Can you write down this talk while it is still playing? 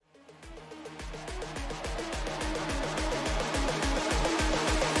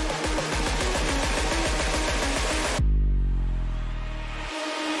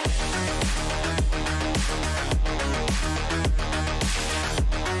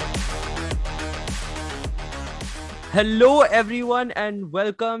Hello, everyone, and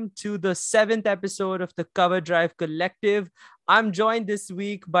welcome to the seventh episode of the Cover Drive Collective. I'm joined this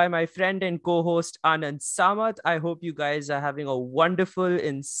week by my friend and co host Anand Samat. I hope you guys are having a wonderful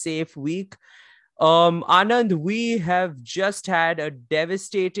and safe week. Anand, we have just had a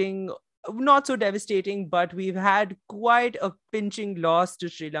devastating, not so devastating, but we've had quite a pinching loss to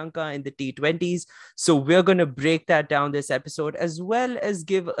Sri Lanka in the T20s. So we're going to break that down this episode, as well as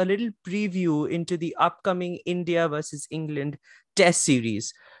give a little preview into the upcoming India versus England Test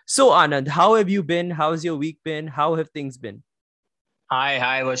series. So, Anand, how have you been? How's your week been? How have things been?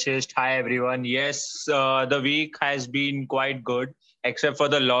 Hi, Vasisht. Hi, everyone. Yes, the week has been quite good, except for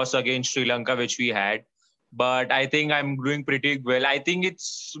the loss against Sri Lanka, which we had. But I think I'm doing pretty well. I think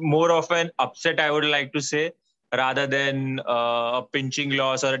it's more of an upset, I would like to say, rather than a pinching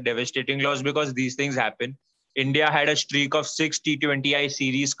loss or a devastating loss, because these things happen. India had a streak of 6 T20I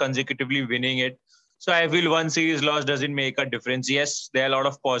series consecutively winning it. So I feel one series loss doesn't make a difference. Yes, there are a lot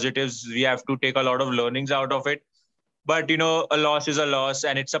of positives. We have to take a lot of learnings out of it, but a loss is a loss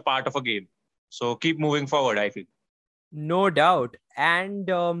and it's a part of a game. So keep moving forward, I feel. No doubt.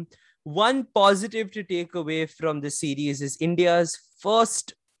 And one positive to take away from the series is India's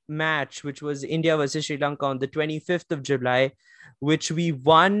first match, which was India versus Sri Lanka on the 25th of July, which we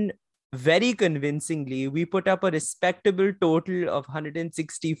won very convincingly. We put up a respectable total of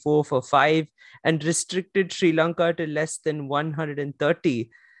 164 for 5 and restricted Sri Lanka to less than 130.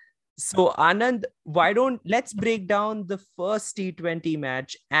 So, Anand, why don't let's break down the first T20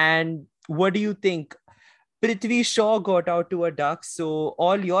 match, and what do you think? Prithvi Shaw got out to a duck, so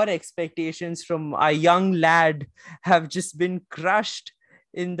all your expectations from a young lad have just been crushed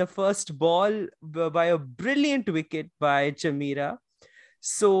in the first ball by a brilliant wicket by Chamira.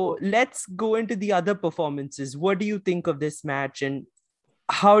 So let's go into the other performances. What do you think of this match, and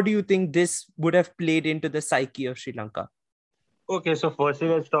how do you think this would have played into the psyche of Sri Lanka? Okay, so firstly,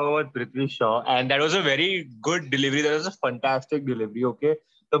 let's talk about Prithvi Shaw, and that was a very good delivery. That was a fantastic delivery. Okay,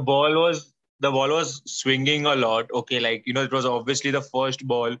 the ball was the ball was swinging a lot. Okay, like it was obviously the first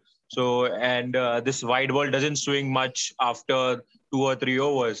ball. So and this wide ball doesn't swing much after 2 or 3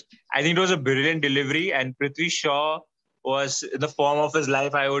 overs. I think it was a brilliant delivery, and Prithvi Shaw was in the form of his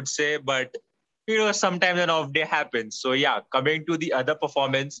life, I would say. But sometimes an off day happens. So yeah, coming to the other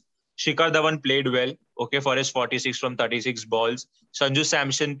performance, Shikhar Dhawan played well, okay, for his 46 from 36 balls. Sanju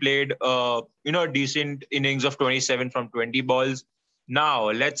Samson played, a decent innings of 27 from 20 balls. Now,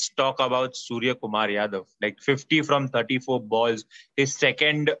 let's talk about Surya Kumar Yadav, like 50 from 34 balls, his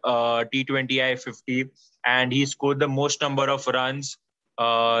second T20I 50, and he scored the most number of runs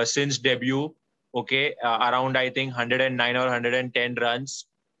since debut, okay, around, I think, 109 or 110 runs.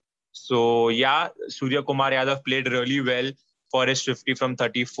 So yeah, Surya Kumar Yadav played really well for his 50 from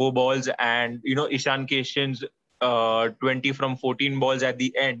 34 balls, and Ishan Kishan's 20 from 14 balls at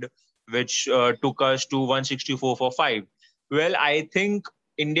the end, which took us to 164 for 5. Well, I think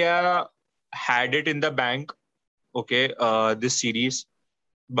India had it in the bank, okay, this series,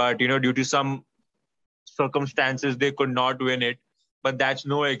 but due to some circumstances, they could not win it. But that's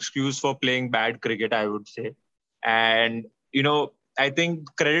no excuse for playing bad cricket, I would say. And I think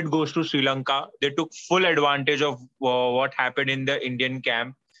credit goes to Sri Lanka. They took full advantage of what happened in the Indian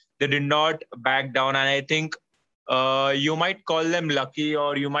camp. They did not back down, and I think you might call them lucky,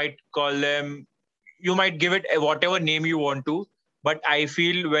 or you might give it whatever name you want to. But I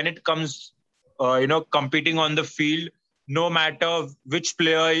feel when it comes, competing on the field, no matter which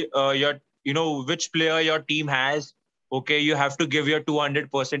player which player your team has, okay, you have to give your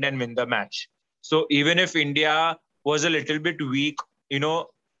 200% and win the match. So even if India was a little bit weak,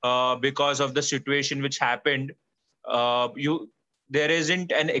 because of the situation which happened, you there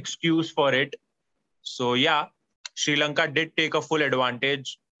isn't an excuse for it. So yeah, Sri Lanka did take a full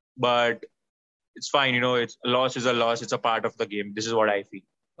advantage, but it's fine. It's a loss is a loss. It's a part of the game. This is what I feel.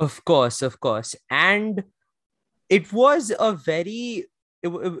 Of course, of course. And it was a very it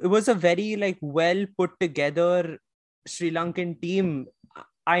was a very like well put together Sri Lankan team.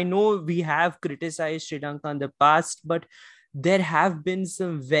 I know we have criticized Sri Lanka in the past, but there have been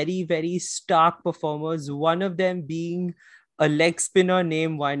some very, very stark performers. One of them being a leg spinner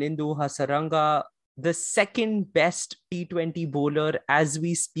named Wainindu Hasaranga, the second best T20 bowler as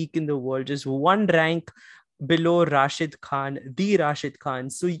we speak in the world, just one rank below Rashid Khan, the Rashid Khan.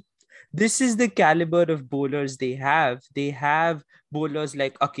 So this is the caliber of bowlers they have. They have bowlers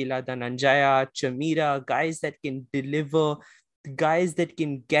like Akila Dhananjaya, Chamira, guys that can deliver, guys that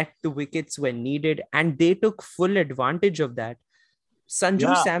can get the wickets when needed, and they took full advantage of that. Sanju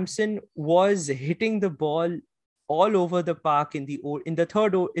Yeah, Samson was hitting the ball all over the park in the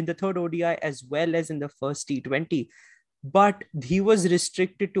third ODI as well as in the first T20. But he was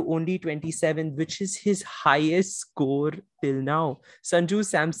restricted to only 27, which is his highest score till now. Sanju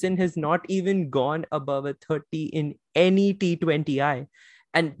Samson has not even gone above a 30 in any T20I.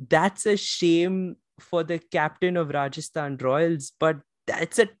 And that's a shame for the captain of Rajasthan Royals, but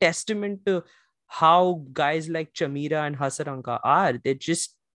that's a testament to how guys like Chamira and Hasaranga are. They're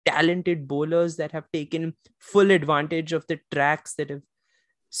just talented bowlers that have taken full advantage of the tracks that have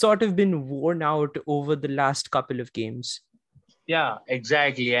sort of been worn out over the last couple of games. Yeah,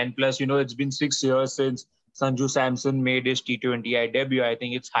 exactly. And plus, it's been 6 years since Sanju Samson made his T20I debut. I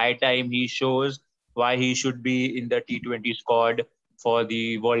think it's high time he shows why he should be in the T20 squad for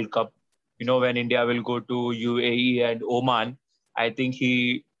the World Cup. When India will go to UAE and Oman, I think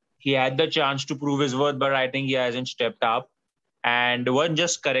he had the chance to prove his worth, but I think he hasn't stepped up. And one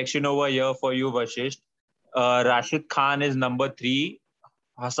just correction over here for you, Vashisht. Rashid Khan is number 3.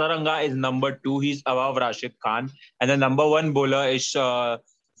 Hasaranga is number 2. He's above Rashid Khan. And the number 1 bowler is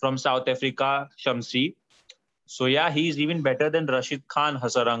from South Africa, Shamsi. So, yeah, he's even better than Rashid Khan,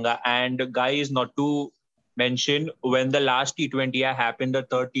 Hasaranga. And guy is not to mention, when the last T20I happened, the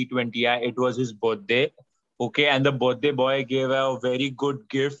third T20I, it was his birthday. Okay. And the birthday boy gave a very good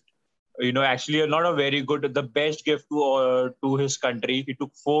gift. Actually, not a very good, the best gift to his country. He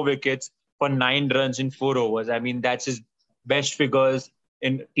took 4 wickets for 9 runs in 4 overs. I mean, that's his best figures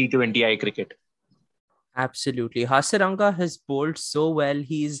in T20I cricket. Absolutely. Hasaranga has bowled so well.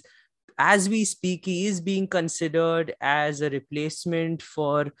 As we speak, he is being considered as a replacement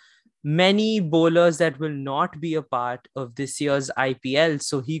for many bowlers that will not be a part of this year's IPL.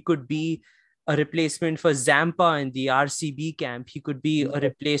 So he could be a replacement for Zampa in the RCB camp. He could be a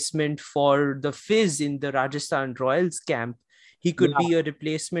replacement for the Fizz in the Rajasthan Royals camp. He could be a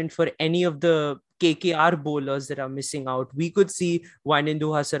replacement for any of the KKR bowlers that are missing out. We could see Wanindu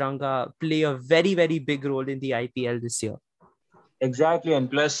Hasaranga play a very, very big role in the IPL this year. Exactly.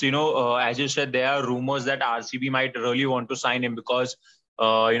 And plus, as you said, there are rumors that RCB might really want to sign him because,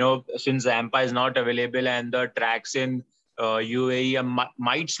 since Zampa is not available and the tracks in UAE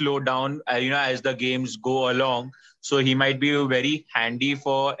might slow down, as the games go along. So he might be very handy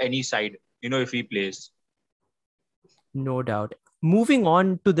for any side, if he plays. No doubt. Moving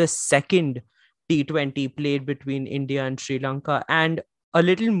on to the second T20 played between India and Sri Lanka, and a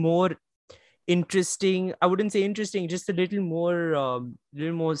little more interesting. I wouldn't say interesting, just a little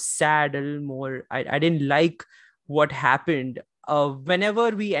more sad, a little more. I didn't like what happened.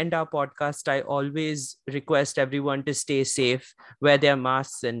 Whenever we end our podcast, I always request everyone to stay safe, wear their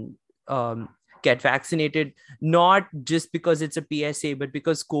masks, and get vaccinated, not just because it's a PSA, but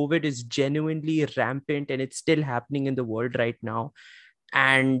because COVID is genuinely rampant and it's still happening in the world right now.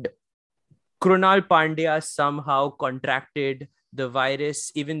 And Krunal Pandya somehow contracted the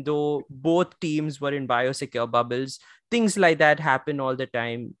virus, even though both teams were in biosecure bubbles. Things like that happen all the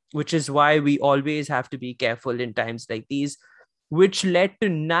time, which is why we always have to be careful in times like these, which led to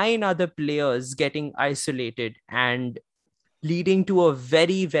 9 other players getting isolated and leading to a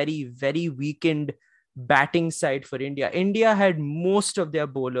very, very, very weakened batting side for India. India had most of their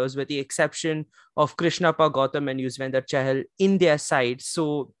bowlers, with the exception of Krishnappa Gautam and Yuzvendra Chahal, in their side.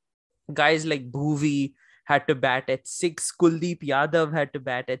 So guys like Bhuvi had to bat at 6, Kuldeep Yadav had to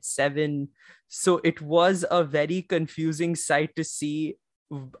bat at 7. So it was a very confusing sight to see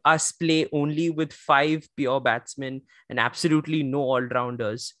us play only with 5 pure batsmen and absolutely no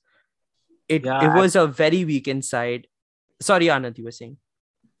all-rounders. It was a very weakened side. Sorry, Anand, you were saying.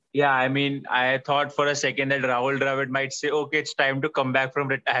 Yeah, I mean, I thought for a second that Rahul Dravid might say, okay, it's time to come back from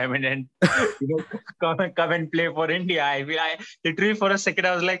retirement and come and play for India. I literally for a second,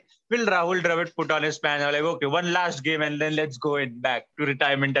 I was like, will Rahul Dravid put on his pants? I was like, okay, one last game and then let's go back to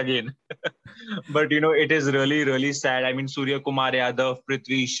retirement again. But, it is really, really sad. I mean, Surya Kumar Yadav,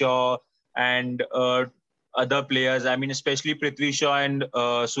 Prithvi Shaw, and other players. I mean, especially Prithvi Shaw and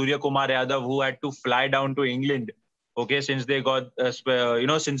Surya Kumar Yadav, who had to fly down to England. Okay, since they got a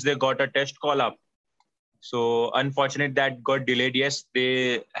test call up. So unfortunate that got delayed. Yes,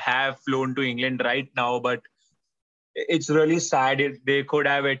 they have flown to England right now, but it's really sad. They could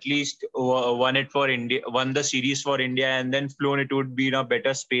have at least won the series for India, and then flown. It would be in a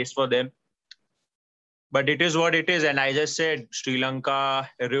better space for them. But it is what it is. And I just said, Sri Lanka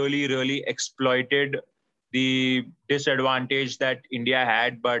really, really exploited the disadvantage that India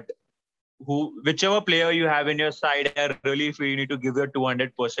had. But whichever player you have in your side, I really feel you need to give your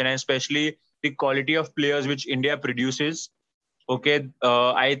 200%, and especially the quality of players which India produces. Okay,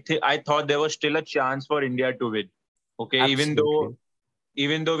 I thought there was still a chance for India to win. Okay, Absolutely.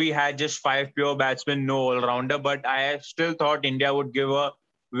 even though we had just 5 pure batsmen, no all-rounder, but I still thought India would give a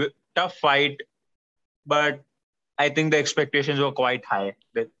tough fight. But I think the expectations were quite high.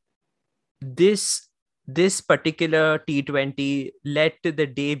 This this particular T20 led to the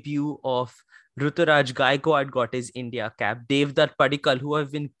debut of Ruturaj Gaikwad got his India cap. Devdutt Padikkal, who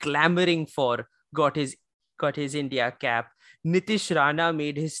have been clamoring for, got his India cap. Nitish Rana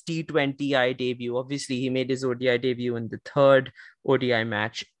made his T20I debut. Obviously, he made his ODI debut in the third ODI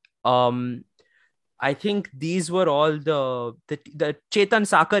match. I think these were all the Chetan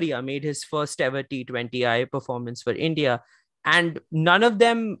Sakaria made his first ever T20I performance for India, and none of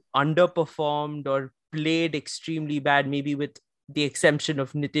them underperformed or played extremely bad, maybe with the exception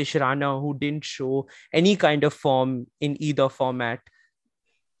of Nitish Rana, who didn't show any kind of form in either format.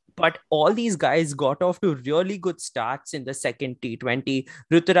 But all these guys got off to really good starts in the second T20.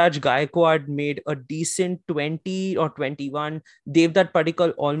 Ruturaj Gaikwad made a decent 20 or 21. Devdutt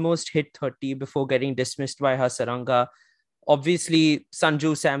Padikkal almost hit 30 before getting dismissed by Hasaranga. Obviously,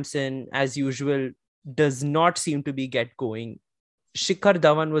 Sanju Samson, as usual, does not seem to be get going. Shikhar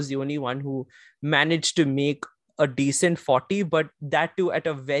Dhawan was the only one who managed to make a decent 40, but that too at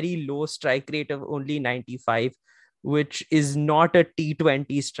a very low strike rate of only 95, which is not a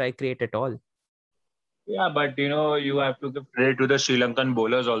T20 strike rate at all. Yeah, but you have to give credit to the Sri Lankan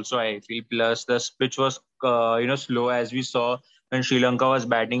bowlers also, I feel. Plus, the pitch was, slow as we saw when Sri Lanka was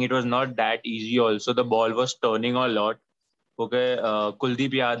batting. It was not that easy also. The ball was turning a lot. Okay,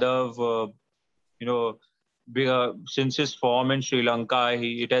 Kuldeep Yadav, since his form in Sri Lanka,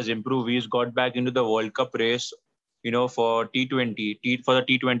 it has improved. He's got back into the World Cup race, for T20. For the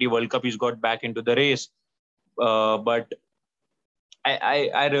T20 World Cup, he's got back into the race. But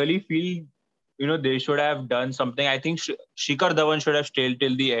I really feel, they should have done something. I think Shikhar Dhawan should have stayed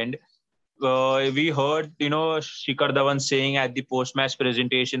till the end. We heard, Shikhar Dhawan saying at the post-match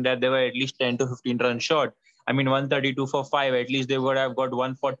presentation that they were at least 10 to 15 runs short. I mean, 132 for 5. At least they would have got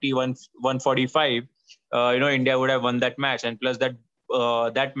 140, 145. India would have won that match. And plus that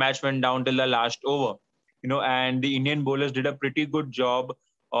match went down till the last over. And the Indian bowlers did a pretty good job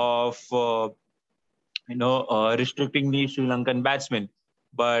of, restricting the Sri Lankan batsmen.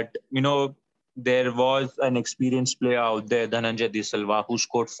 But, there was an experienced player out there, Dhananjay De Silva, who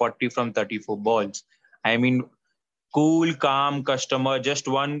scored 40 from 34 balls. I mean, cool, calm customer, just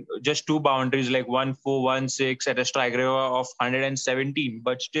two boundaries, like 1-4, 1-6 at a strike rate of 117.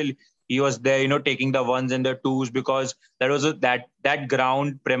 But still, he was there, taking the ones and the twos, because that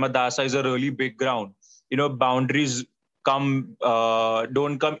ground, Premadasa, is a really big ground. Boundaries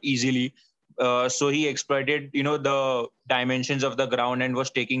don't come easily. So he exploited, the dimensions of the ground and was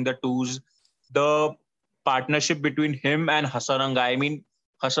taking the twos. The partnership between him and Hasaranga. I mean,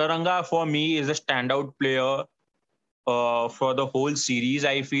 Hasaranga for me is a standout player for the whole series,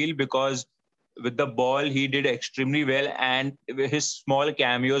 I feel, because with the ball he did extremely well, and his small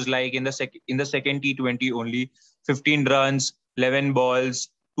cameos, like in the second T20 only, 15 runs, 11 balls,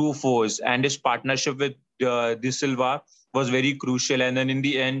 2 fours, and his partnership with De Silva was very crucial. And then in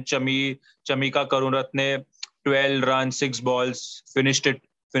the end, Chamika Karunaratne, 12 runs, 6 balls, finished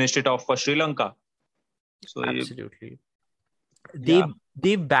it off for Sri Lanka. So absolutely, yeah.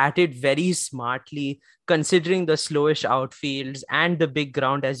 they batted very smartly, considering the slowish outfields and the big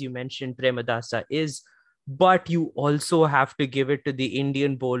ground, as you mentioned, Premadasa is. But you also have to give it to the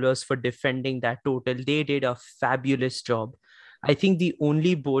Indian bowlers for defending that total. They did a fabulous job. I think the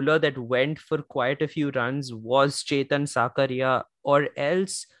only bowler that went for quite a few runs was Chetan Sakaria, or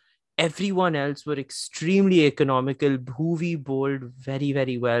else everyone else were extremely economical. Bhuvi bowled very,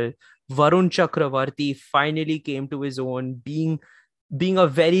 very well. Varun Chakravarti finally came to his own, being a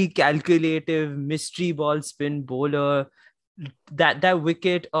very calculative mystery ball spin bowler. That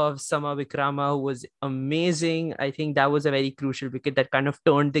wicket of Sama Vikrama was amazing. I think that was a very crucial wicket that kind of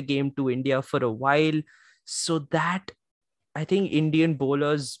turned the game to India for a while. So that, I think, Indian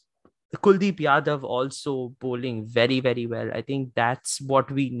bowlers, Kuldeep Yadav also bowling very, very well. I think that's what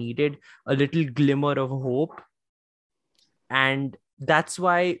we needed, a little glimmer of hope. And that's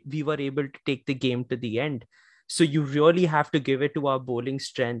why we were able to take the game to the end. So you really have to give it to our bowling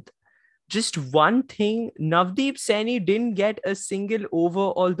strength. Just one thing, Navdeep Saini didn't get a single over,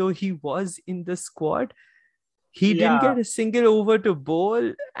 although he was in the squad. He didn't get a single over to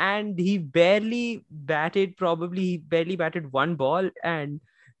bowl, and he barely batted one ball. And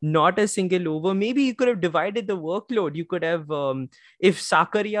not a single over. Maybe you could have divided the workload. You could have, if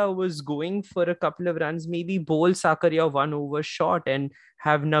Sakaria was going for a couple of runs, maybe bowl Sakaria 1 over short and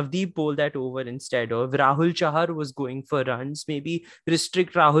have Navdeep bowl that over instead. Or if Rahul Chahar was going for runs, maybe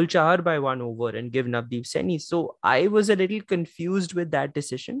restrict Rahul Chahar by 1 over and give Navdeep Saini. So I was a little confused with that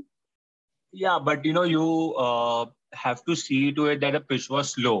decision. Yeah, but you have to see to it that the pitch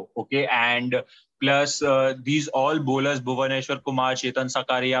was slow, okay? And plus, these all bowlers, Bhuvaneshwar Kumar, Chetan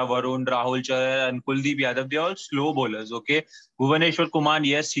Sakaria, Varun, Rahul Chahar, and Kuldeep Yadav, they're all slow bowlers, okay? Bhuvaneshwar Kumar,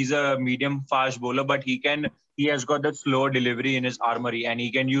 yes, he's a medium fast bowler, but he has got that slow delivery in his armory and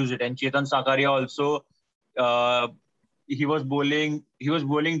he can use it. And Chetan Sakaria also, uh, he was bowling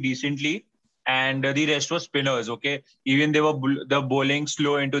decently, and the rest was spinners. Okay, even they were the bowling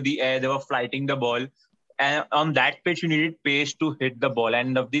slow into the air. They were flighting the ball, and on that pitch you needed pace to hit the ball.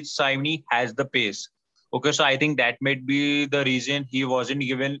 And Navdeep Saini has the pace. Okay, so I think that might be the reason he wasn't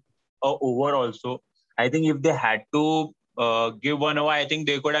given a over. Also, I think if they had to give 1 over, I think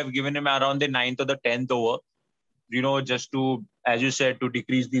they could have given him around the ninth or the 10th over. Just to, as you said, to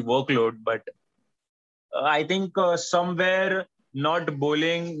decrease the workload. But I think somewhere not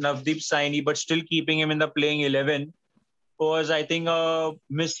bowling Navdeep Saini, but still keeping him in the playing 11 was, I think, a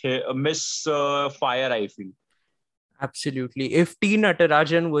miss fire, I feel. Absolutely. If T.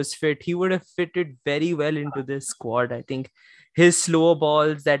 Natarajan was fit, he would have fitted very well into this squad. I think his slower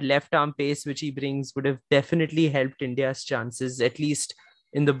balls, that left arm pace which he brings, would have definitely helped India's chances, at least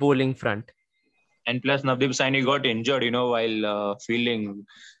in the bowling front. And plus, Navdeep Saini got injured, while fielding.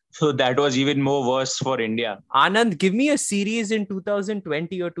 So that was even more worse for India. Anand, give me a series in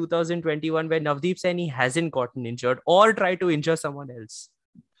 2020 or 2021 where Navdeep Saini hasn't gotten injured or try to injure someone else.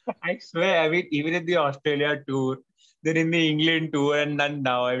 I swear, I mean, even in the Australia tour, then in the England tour, and none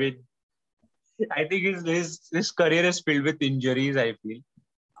now. I mean, I think his career is filled with injuries, I feel.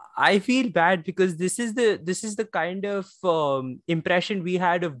 I feel bad because this is the kind of impression we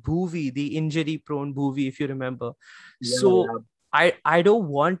had of Bhuvi, the injury-prone Bhuvi, if you remember. Yeah, So yeah. I don't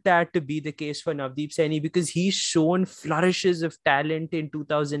want that to be the case for Navdeep Saini because he's shown flourishes of talent in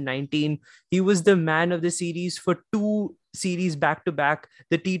 2019. He was the man of the series for two series back to back,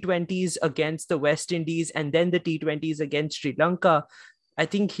 the T20s against the West Indies and then the T20s against Sri Lanka. I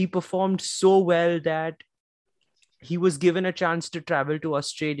think he performed so well that he was given a chance to travel to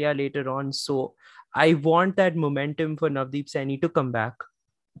Australia later on. So I want that momentum for Navdeep Saini to come back.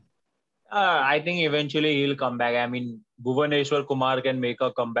 I think eventually he'll come back. I mean, Bhuvaneshwar Kumar can make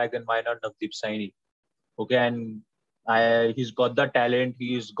a comeback, then why not Navdeep Saini? Okay, and he's got the talent,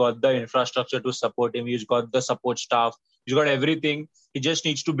 he's got the infrastructure to support him, he's got the support staff, he's got everything. He just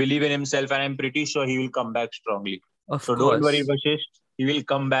needs to believe in himself, and I'm pretty sure he will come back strongly. Of So don't worry, course. Vashisht, he will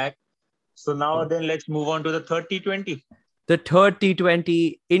come back. So now then let's move on to the third T20. The third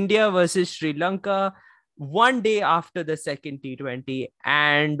T20, India versus Sri Lanka, one day after the second T20.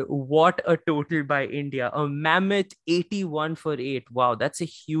 And what a total by India. A mammoth 81 for 8. Wow, that's a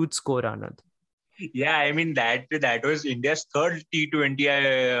huge score, Anand. Yeah, I mean that was India's third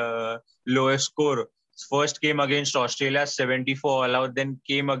T20 lowest score. First came against Australia 74 allowed, then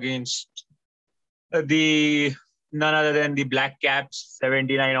came against the none other than the Black Caps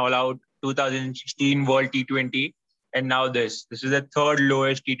 79 all out, 2016 World T20, and now this. This is the third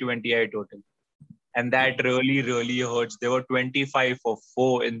lowest T20 total, and that really hurts. They were 25 for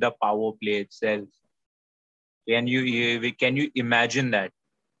 4 in the power play itself. Can you imagine that?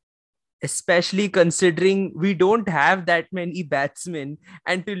 Especially considering we don't have that many batsmen,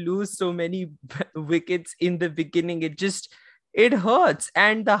 and to lose so many wickets in the beginning, it hurts.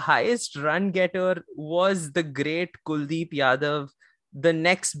 And the highest run getter was the great Kuldeep Yadav, the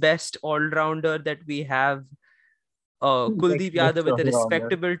next best all-rounder that we have. Kuldeep Next best Yadav with a all-rounder.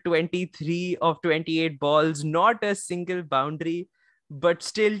 respectable 23 of 28 balls, not a single boundary, but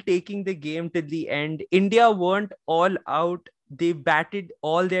still taking the game to the end. India weren't all out. They batted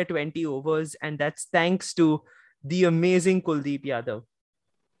all their 20 overs, and that's thanks to the amazing Kuldeep Yadav.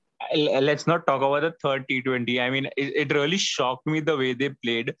 Let's not talk about the third T20. I mean, it really shocked me the way they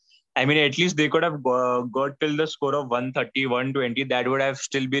played. I mean, at least they could have got till the score of 130, 120. That would have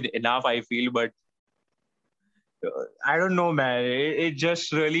still been enough, I feel. But I don't know, man. It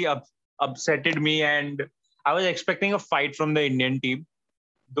just really upsetted me. And I was expecting a fight from the Indian team,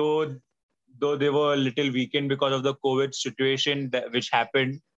 though though they were a little weakened because of the COVID situation which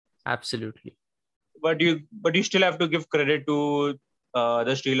happened. Absolutely. But you still have to give credit to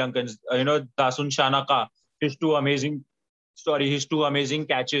the Sri Lankans. Tasun Shanaka, his two amazing, his two amazing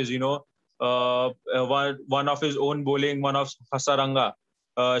catches. One of his own bowling, one of Hasaranga.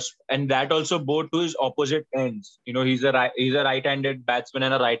 and that also both to his opposite ends. He's a right-handed batsman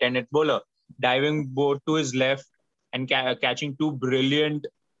and a right-handed bowler, diving both to his left and catching two brilliant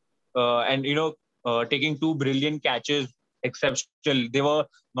and taking two brilliant catches. Exceptional. They were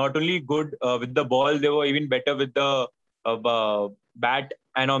not only good with the ball, they were even better with the bat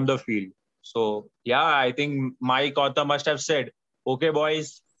and on the field. So yeah, I think Mike Otta must have said, "Okay,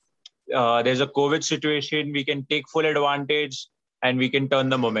 boys, there's a COVID situation. We can take full advantage and we can turn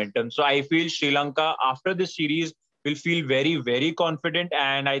the momentum." So I feel Sri Lanka after this series will feel very, very confident,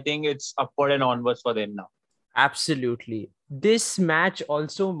 and I think it's upward and onwards for them now. Absolutely. This match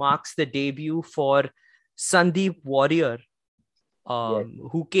also marks the debut for Sandeep Warrior, Yes.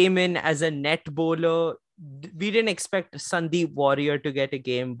 who came in as a net bowler. We didn't expect Sandeep Warrior to get a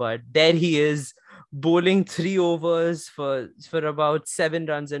game, but there he is, bowling 3 overs for about 7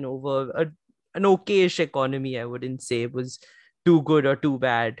 runs and over. An okayish economy, I wouldn't say it was too good or too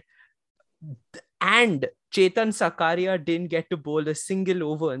bad. And Chetan Sakaria didn't get to bowl a single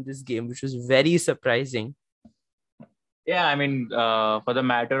over in this game, which was very surprising. Yeah, I mean, for the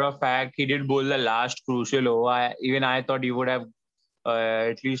matter of fact, he did bowl the last crucial over. Even I thought he would have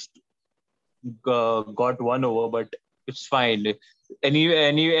at least got 1 over, but it's fine.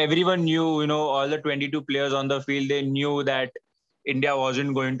 Everyone knew, all the 22 players on the field, they knew that India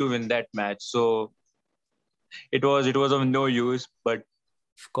wasn't going to win that match. So it was of no use, but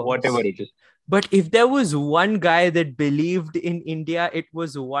Of course. whatever it is. But if there was one guy that believed in India, it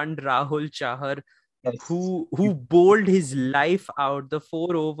was one Rahul Chahar, Yes. who bowled his life out, the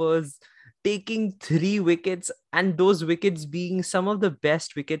 4 overs, taking 3 wickets, and those wickets being some of the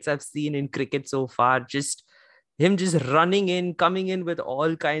best wickets I've seen in cricket so far. Just him just running in, coming in with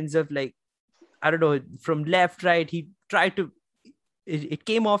all kinds of, like, I don't know, from left, right. He tried to, it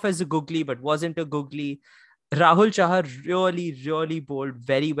came off as a googly, but wasn't a googly. Rahul Chahar really, really bowled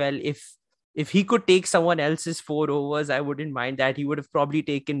very well. If he could take someone else's 4 overs, I wouldn't mind that. He would have probably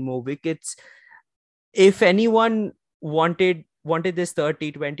taken more wickets. If anyone wanted this third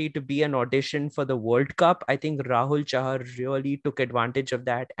T20 to be an audition for the World Cup, I think Rahul Chahar really took advantage of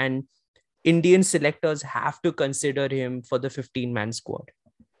that. And Indian selectors have to consider him for the 15-man squad.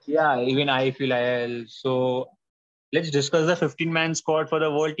 Yeah, even I feel so. Let's discuss the 15-man squad for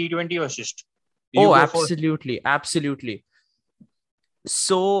the World T20, Vasisht. You Oh, go first. absolutely. Absolutely.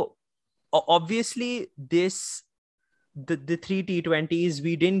 So obviously the three T20s,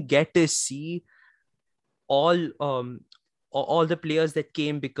 we didn't get to see all the players that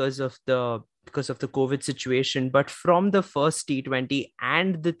came because of the COVID situation. But from the first T20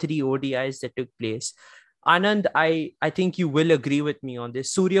 and the 3 ODIs that took place, Anand, I think you will agree with me on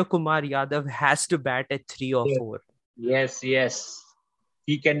this. Surya Kumar Yadav has to bat at 3 or 4. Yes.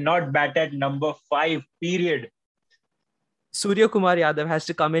 He cannot bat at number 5, period. Surya Kumar Yadav has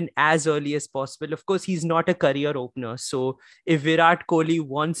to come in as early as possible. Of course, he's not a career opener. So if Virat Kohli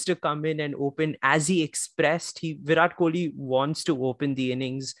wants to come in and open, as he expressed, Virat Kohli wants to open the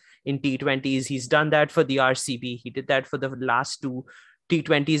innings in T20s. He's done that for the RCB. He did that for the last 2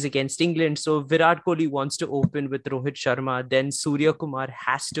 T20s against England. So Virat Kohli wants to open with Rohit Sharma. Then Surya Kumar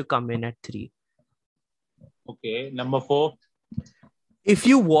has to come in at 3. Okay, number 4. If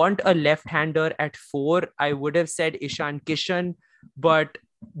you want a left-hander at 4, I would have said Ishan Kishan, but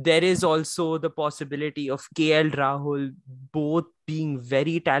there is also the possibility of KL Rahul, both being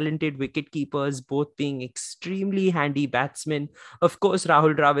very talented wicketkeepers, both being extremely handy batsmen. Of course,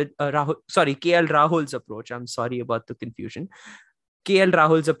 KL Rahul's approach. I'm sorry about the confusion. KL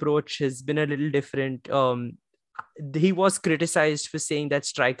Rahul's approach has been a little different. He was criticized for saying that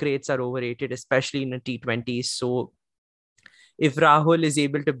strike rates are overrated, especially in a T20. So if Rahul is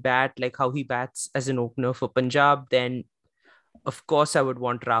able to bat like how he bats as an opener for Punjab, then of course I would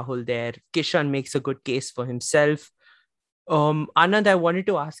want Rahul there. Kishan makes a good case for himself. Anand, I wanted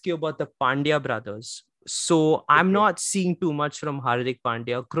to ask you about the Pandya brothers. So I'm not seeing too much from Hardik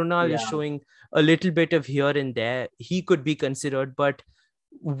Pandya. Krunal is showing a little bit of here and there. He could be considered, but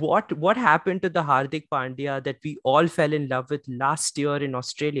what happened to the Hardik Pandya that we all fell in love with last year in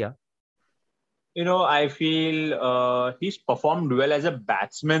Australia? I feel he's performed well as a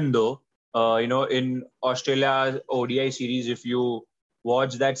batsman, though. In Australia's ODI series, if you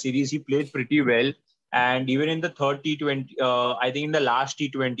watch that series, he played pretty well. And even in the third T20, I think in the last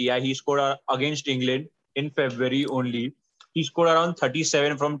T20, he scored against England in February only. He scored around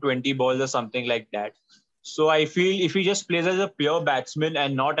 37 from 20 balls or something like that. So I feel if he just plays as a pure batsman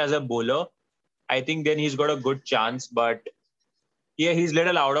and not as a bowler, I think then he's got a good chance. But yeah, he's a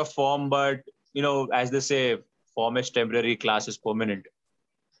little out of form, but as they say, form is temporary, class is permanent.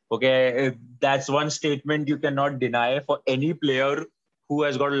 Okay, that's one statement you cannot deny for any player who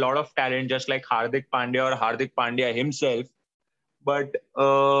has got a lot of talent, just like Hardik Pandya or Hardik Pandya himself. But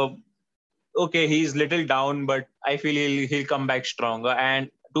okay, he's little down, but I feel he'll come back stronger. And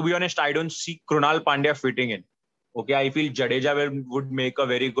to be honest, I don't see Krunal Pandya fitting in. Okay, I feel Jadeja would make a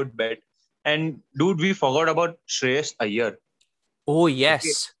very good bet. And dude, we forgot about Shreyas Iyer. Oh, Okay,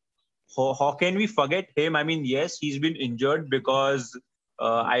 yes. how can we forget him? I mean, yes, he's been injured because,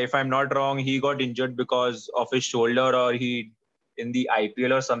 if I'm not wrong, he got injured because of his shoulder or he in the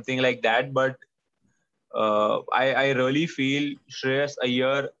IPL or something like that. But I really feel Shreyas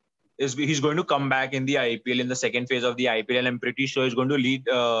Iyer he's going to come back in the IPL in the second phase of the IPL, and I'm pretty sure he's going to lead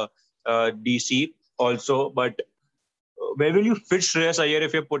DC also. But where will you fit Shreyas Iyer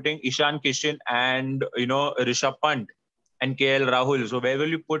if you're putting Ishan Kishan and Rishabh Pant and KL Rahul? So where will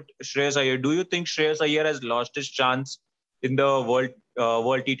you put Shreyas Iyer? Do you think Shreyas Iyer has lost his chance in the World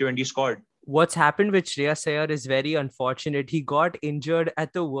T20 squad? What's happened with Shreyas Iyer is very unfortunate. He got injured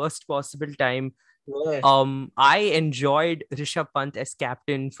at the worst possible time. Yes. I enjoyed Rishabh Pant as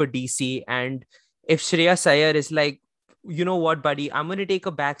captain for DC, and if Shreyas Iyer is like, you know what, buddy, I'm gonna take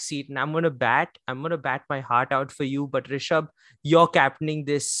a back seat and I'm gonna bat my heart out for you. But Rishabh, you're captaining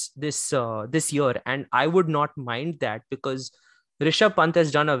this year, and I would not mind that because Rishabh Pant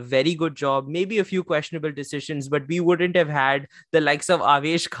has done a very good job. Maybe a few questionable decisions, but we wouldn't have had the likes of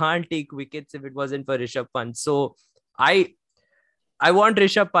Avesh Khan take wickets if it wasn't for Rishabh Pant. So I I want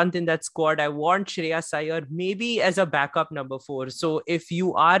Rishabh Pant in that squad. I want Shreyas Iyer maybe as a backup number 4. So if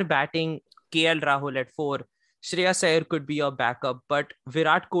you are batting KL Rahul at 4, Shreyas Iyer could be your backup. But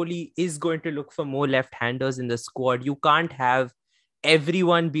Virat Kohli is going to look for more left-handers in the squad. You can't have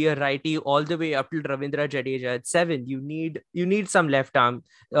everyone be a righty all the way up to Ravindra Jadeja at 7. You need some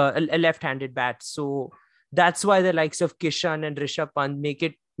a left-handed bat. So that's why the likes of Kishan and Rishabh Pant make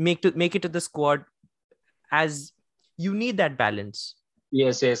it to the squad, as you need that balance.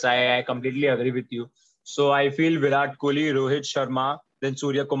 Yes, I completely agree with you. So I feel Virat Kohli, Rohit Sharma, then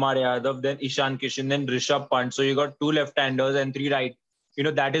Surya Kumar Yadav, then Ishan Kishan, then Rishabh Pant. So you got 2 left-handers and 3 right.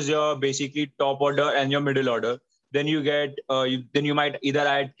 That is your basically top order and your middle order. Then you get, then you might either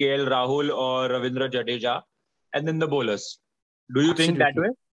add KL Rahul or Ravindra Jadeja, and then the bowlers. Do you think that Absolutely.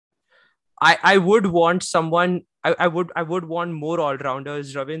 way? I would want someone. I would want more all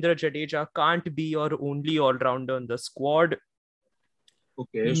rounders. Ravindra Jadeja can't be your only all rounder in the squad.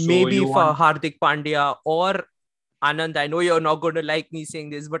 Okay, so Maybe you for want Hardik Pandya or Anand. I know you're not going to like me saying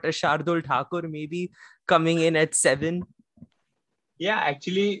this, but a Shardul Thakur maybe coming in at 7. Yeah,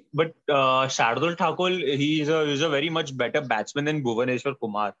 actually, but Shardul Thakur, he's a very much better batsman than Bhuvaneshwar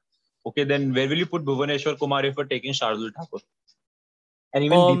Kumar. Okay, then where will you put Bhuvaneshwar Kumar if you're taking Shardul Thakur? And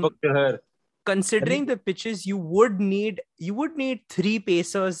even Deepak Um, Chahar. I Considering mean, the pitches, you would need 3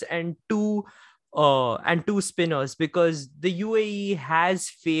 pacers and two spinners, because the UAE has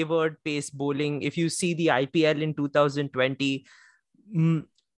favored pace bowling. If you see the IPL in 2020, mm,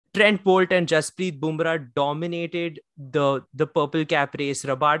 Trent Bolt and Jasprit Bumrah dominated the purple cap race.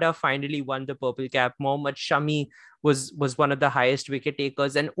 Rabada finally won the purple cap. Mohammad Shami was one of the highest wicket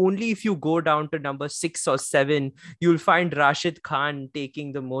takers, and only if you go down to number 6 or 7, you'll find Rashid Khan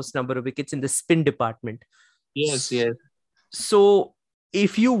taking the most number of wickets in the spin department. yes, yes. So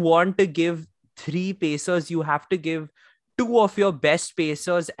if you want to give 3 pacers, you have to give 2 of your best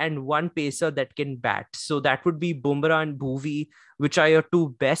pacers and 1 pacer that can bat. So that would be Bumrah and Bhuvi, which are your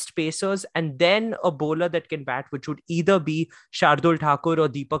 2 best pacers, and then a bowler that can bat, which would either be Shardul Thakur or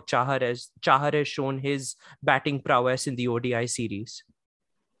Deepak Chahar, as Chahar has shown his batting prowess in the ODI series.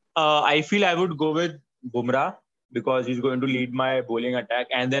 I feel I would go with Bumrah because he's going to lead my bowling attack,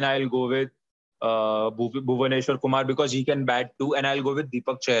 and then I'll go with Bhuvaneshwar Kumar because he can bat too, and I'll go with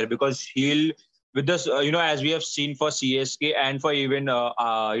Deepak Chahar because he'll with this as we have seen for CSK and for even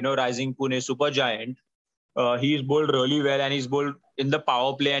Rising Pune Super Giant, he's bowled really well and he's bowled in the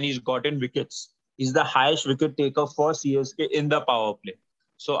power play and he's gotten wickets. He's the highest wicket taker for CSK in the power play.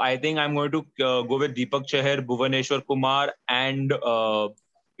 So I think I'm going to go with Deepak Chahar, Bhuvaneshwar Kumar, and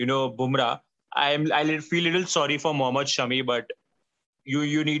Bumrah. I feel a little sorry for Mohammad Shami, but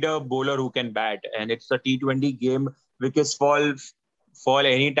you need a bowler who can bat, and it's a T20 game. Wickets fall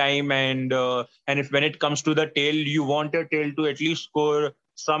anytime, and if when it comes to the tail, you want a tail to at least score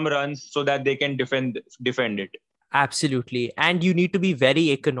some runs so that they can defend it. Absolutely. And you need to be very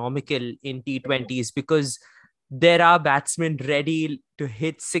economical in T20s, because there are batsmen ready to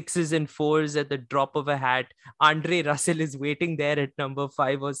hit 6s and 4s at the drop of a hat. Andre Russell is waiting there at number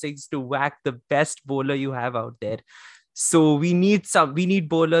 5 or 6 to whack the best bowler you have out there. So we need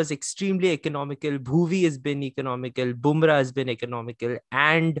bowlers extremely economical. Bhuvi has been economical. Bumrah has been economical.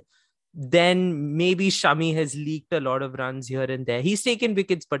 And then maybe Shami has leaked a lot of runs here and there. He's taken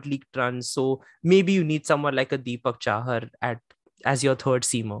wickets but leaked runs. So maybe you need someone like a Deepak Chahar as your third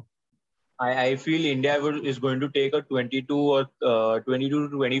seamer. I feel India is going to take a 22 or 22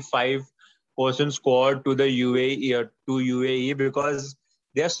 to 25% squad to the UAE or to UAE, because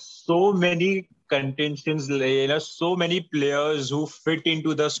there are so many contentions, so many players who fit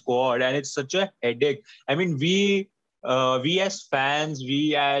into the squad, and it's such a headache. I mean, we as fans,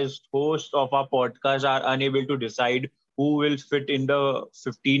 we as hosts of our podcast are unable to decide who will fit in the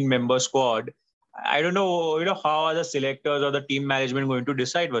 15-member squad. I don't know, how are the selectors or the team management going to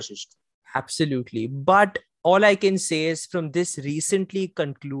decide, Vasisht? Absolutely. But all I can say is from this recently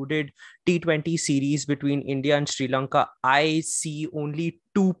concluded T20 series between India and Sri Lanka, I see only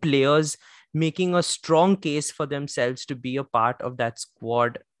two players making a strong case for themselves to be a part of that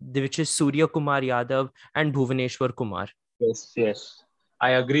squad, which is Surya Kumar Yadav and Bhuvaneshwar Kumar. Yes, yes.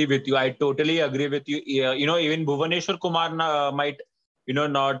 I agree with you. I totally agree with you. Yeah, even Bhuvaneshwar Kumar might,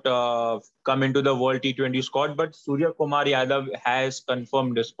 not come into the World T20 squad, but Surya Kumar Yadav has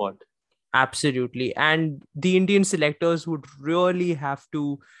confirmed the spot. Absolutely. And the Indian selectors would really have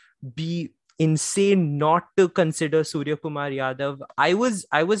to be insane not to consider Surya Kumar Yadav. I was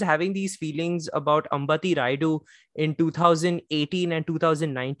having these feelings about Ambati Raidu in 2018 and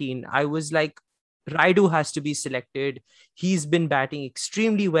 2019. I was like, Raidu has to be selected. He's been batting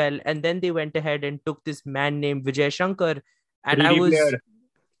extremely well. And then they went ahead and took this man named Vijay Shankar. And 3D player.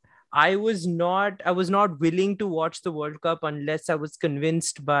 I was not willing to watch the World Cup unless I was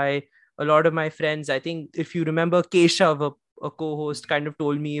convinced by a lot of my friends. I think if you remember, Keshav, a co-host, kind of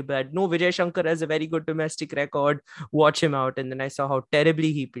told me that no, Vijay Shankar has a very good domestic record. Watch him out. And then I saw how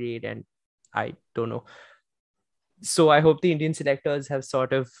terribly he played, and I don't know. So I hope the Indian selectors have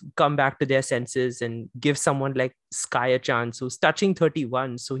sort of come back to their senses and give someone like Sky a chance, who's touching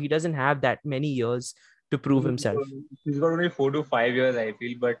 31. So he doesn't have that many years to prove himself. He's got only 4 to 5 years, I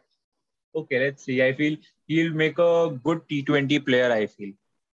feel. But okay, let's see. I feel he'll make a good T20 player, I feel.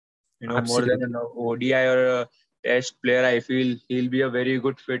 More than an ODI or a test player, I feel he'll be a very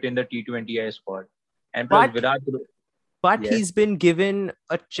good fit in the T20I squad. And plus, But yes, he's been given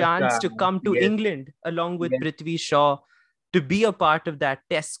a chance to come to yes, England along with yes. Prithvi Shaw to be a part of that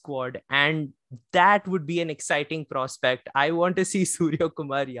test squad. And that would be an exciting prospect. I want to see Surya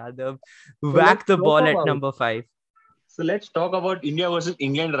Kumar Yadav So let's whack the talk ball at about. number 5. So let's talk about India versus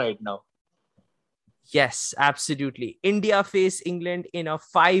England right now. Yes, absolutely. India face England in a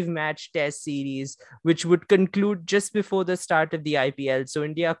 5-match test series, which would conclude just before the start of the IPL. So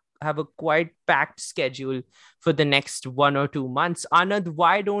India have a quite packed schedule for the next 1 or 2 months. Anand,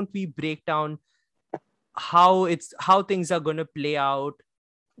 why don't we break down how things are going to play out?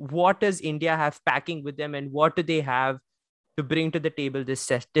 What does India have packing with them, and what do they have to bring to the table this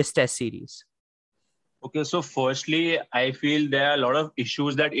test series? Okay, so firstly, I feel there are a lot of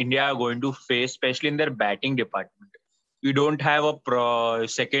issues that India are going to face, especially in their batting department. We don't have a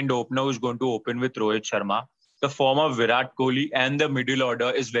second opener who's going to open with Rohit Sharma. The form of Virat Kohli and the middle order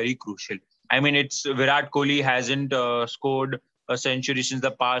is very crucial. I mean, it's Virat Kohli hasn't scored a century since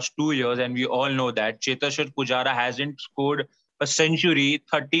the past 2 years, and we all know that. Cheteshwar Pujara hasn't scored a century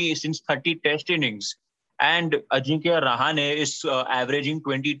 30 test innings. And Ajinkya Rahane is averaging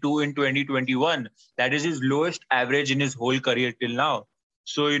 22 in 2021. That is his lowest average in his whole career till now.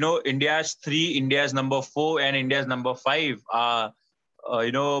 So, India's 3, India's number 4, and India's number 5 are,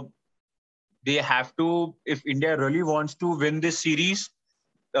 they have to, if India really wants to win this series,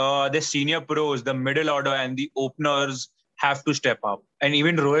 the senior pros, the middle order, and the openers have to step up. And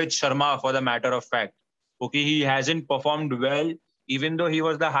even Rohit Sharma, for the matter of fact. Okay, he hasn't performed well, even though he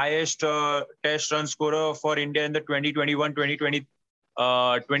was the highest test run scorer for India in the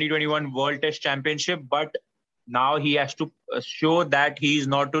 2021 World Test Championship. But now he has to show that he is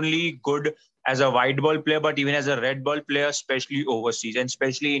not only good as a white ball player, but even as a red ball player, especially overseas and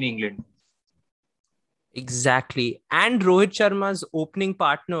especially in England. Exactly. And Rohit Sharma's opening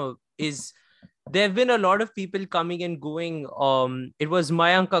partner is, there have been a lot of people coming and going. It was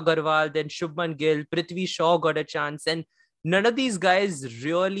Mayank Agarwal, then Shubman Gill, Prithvi Shaw got a chance, and none of these guys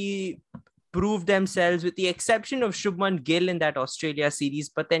really proved themselves, with the exception of Shubman Gill in that Australia series,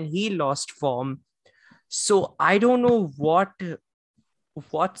 but then he lost form. So I don't know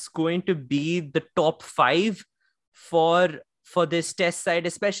what's going to be the top 5 for this test side,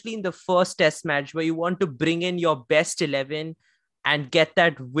 especially in the first test match where you want to bring in your best 11 and get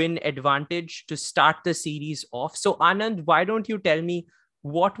that win advantage to start the series off. So Anand, why don't you tell me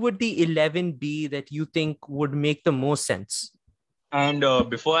what would the 11 be that you think would make the most sense? And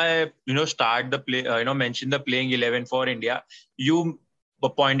before I, start the play, mention the playing 11 for India, you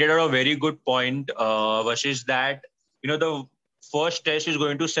pointed out a very good point, Vashish, that the first test is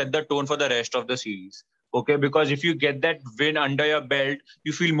going to set the tone for the rest of the series. Okay, because if you get that win under your belt,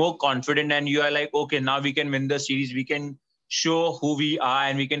 you feel more confident and you are like, okay, now we can win the series. We can show who we are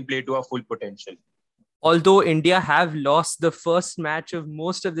and we can play to our full potential. Although India have lost the first match of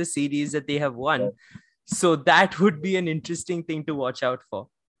most of the series that they have won. So that would be an interesting thing to watch out for.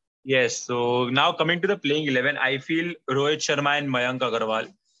 Yes. So now coming to the playing 11, I feel Rohit Sharma and Mayank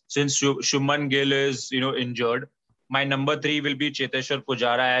Agarwal. Since Shubman Gill is injured, my number 3 will be Cheteshwar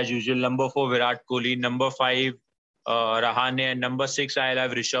Pujara as usual. Number 4 Virat Kohli. Number 5 Rahane, and number 6 I'll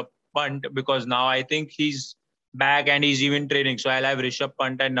have Rishabh Pant because now I think he's back and he's even training. So I'll have Rishabh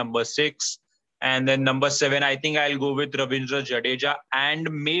Pant at number 6. And then number 7, I think I'll go with Ravindra Jadeja and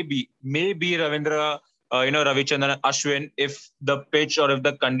maybe Ravichandran Ashwin if the pitch or if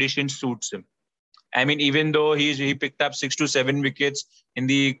the condition suits him. I mean, even though he picked up 6 to 7 wickets in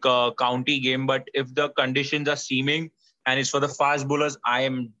the county game, but if the conditions are seeming and it's for the fast bowlers, I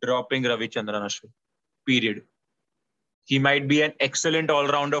am dropping Ravichandran Ashwin. Period. He might be an excellent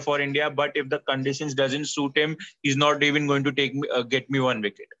all-rounder for India, but if the conditions doesn't suit him, he's not even going to get me 1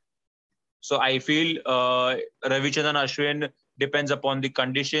 wicket. So I feel Ravichandran Ashwin depends upon the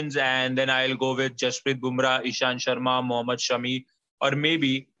conditions, and then I'll go with Jasprit Bumrah, Ishan Sharma, Mohammad Shami, or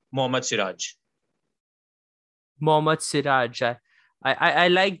maybe Mohammad Siraj. Mohammad Siraj. I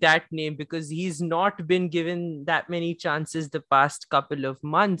like that name because he's not been given that many chances the past couple of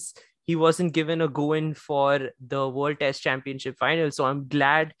months. He wasn't given a go-in for the World Test Championship final. So I'm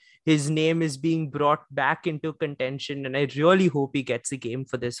glad his name is being brought back into contention. And I really hope he gets a game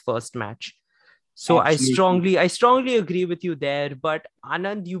for this first match. So Absolutely. I strongly agree with you there. But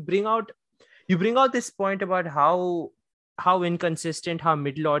Anand, you bring out this point about how inconsistent how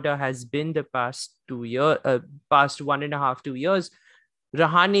middle order has been the past 1.5, 2 years.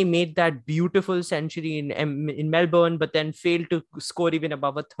 Rahane made that beautiful century in Melbourne, but then failed to score even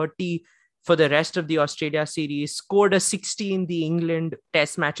above a 30 for the rest of the Australia series, scored a 60 in the England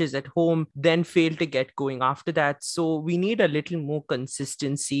test matches at home, then failed to get going after that. So we need a little more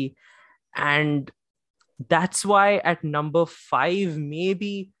consistency. And that's why at number 5,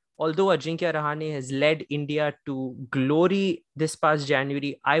 maybe, although Ajinkya Rahane has led India to glory this past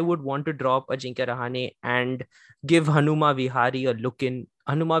January, I would want to drop Ajinkya Rahane and give Hanuma Vihari a look in.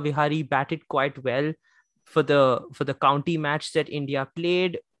 Hanuma Vihari batted quite well for the county match that India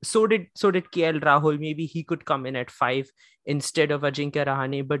played. So did KL Rahul. Maybe he could come in at 5 instead of Ajinkya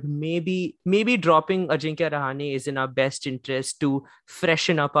Rahane, but maybe dropping Ajinkya Rahane is in our best interest to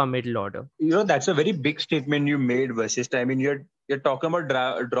freshen up our middle order. That's a very big statement you made, Vasisht. I mean, you're talking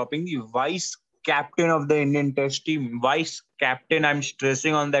about dropping the vice captain of the Indian Test team. Vice captain. I'm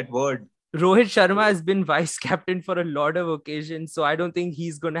stressing on that word. Rohit Sharma has been vice captain for a lot of occasions, so I don't think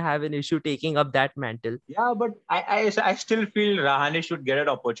he's going to have an issue taking up that mantle. Yeah, but I still feel Rahane should get an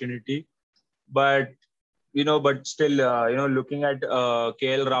opportunity. But still, looking at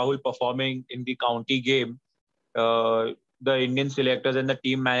KL Rahul performing in the county game, the Indian selectors and the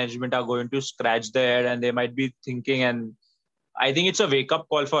team management are going to scratch their head and they might be thinking, and I think it's a wake-up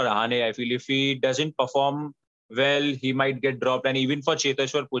call for Rahane. I feel if he doesn't perform well, he might get dropped. And even for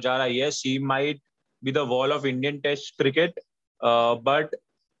Cheteshwar Pujara, yes, he might be the wall of Indian Test cricket, but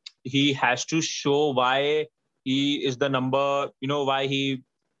he has to show why he is the number, why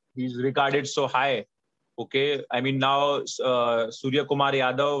he's regarded so high. Okay, I mean now Surya Kumar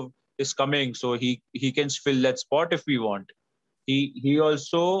Yadav is coming, so he can fill that spot if we want. He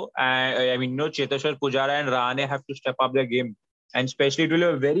also, Cheteshwar Pujara and Rahane have to step up their game, and especially it will be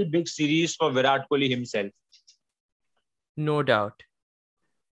a very big series for Virat Kohli himself. No doubt.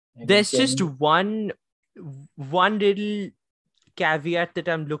 There's just one little caveat that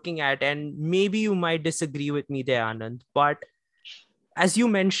I'm looking at, and maybe you might disagree with me there, Anand, but as you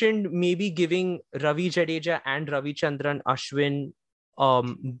mentioned, maybe giving Ravi Jadeja and Ravichandran Ashwin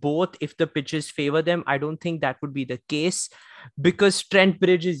both if the pitches favor them. I don't think that would be the case because Trent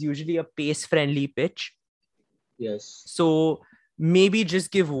Bridge is usually a pace-friendly pitch. Yes. So maybe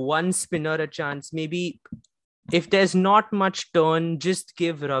just give one spinner a chance. Maybe if there's not much turn, just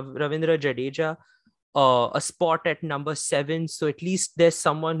give Ravindra Jadeja a spot at number 7. So at least there's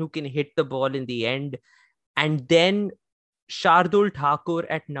someone who can hit the ball in the end. And then Shardul Thakur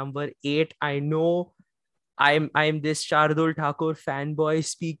at number 8. I know I'm this Shardul Thakur fanboy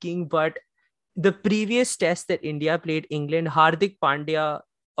speaking, but the previous test that India played England, Hardik Pandya,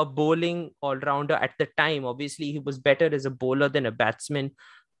 a bowling all-rounder at the time, obviously he was better as a bowler than a batsman,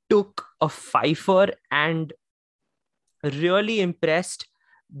 took a fifer and really impressed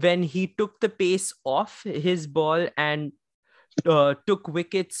when he took the pace off his ball and took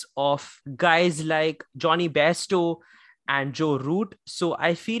wickets of guys like Johnny Bairstow and Joe Root. So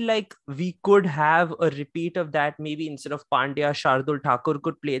I feel like we could have a repeat of that. Maybe instead of Pandya, Shardul Thakur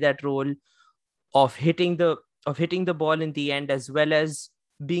could play that role of hitting the ball in the end, as well as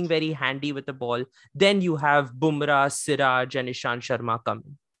being very handy with the ball. Then you have Bumrah, Siraj, and Ishant Sharma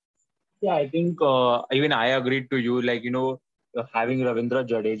coming. Yeah, I think even I agreed to you. Like, having Ravindra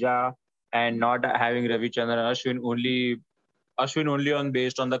Jadeja and not having Ravichandran Ashwin only on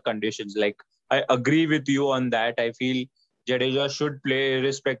based on the conditions. Like, I agree with you on that. I feel Jadeja should play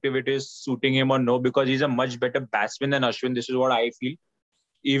irrespective it is suiting him or no, because he's a much better batsman than Ashwin. This is what I feel.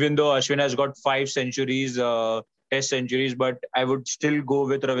 Even though Ashwin has got 5 centuries, test centuries, but I would still go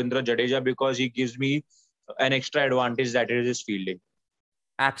with Ravindra Jadeja because he gives me an extra advantage, that is his fielding.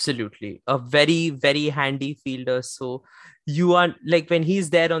 Absolutely. A very, very handy fielder. So you are like, when he's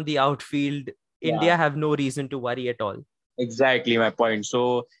there on the outfield, Yeah, India have no reason to worry at all. exactly my point.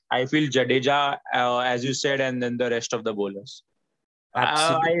 So I feel Jadeja, as you said, and then the rest of the bowlers. Uh, I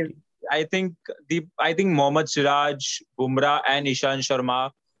Absolutely. I think Mohammad Siraj, Bumrah, and Ishan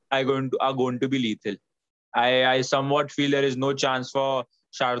Sharma are going to be lethal. I somewhat feel there is no chance for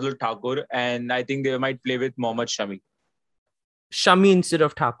Shardul Thakur, and I think they might play with Mohammad Shami. Shami instead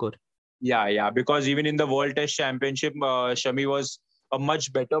of Thakur. Yeah, because even in the World Test Championship, Shami was a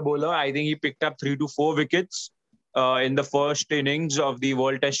much better bowler. I think he picked up 3 to 4 wickets in the first innings of the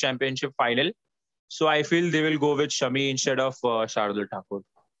World Test Championship final. So I feel they will go with Shami instead of Shardul Thakur.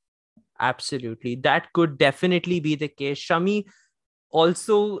 Absolutely. That could definitely be the case. Shami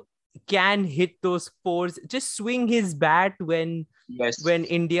also can hit those fours, just swing his bat when Yes.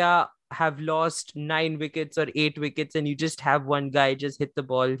 India have lost 9 wickets or 8 wickets, and you just have one guy just hit the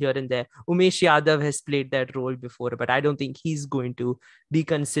ball here and there. Umesh Yadav has played that role before, but I don't think he's going to be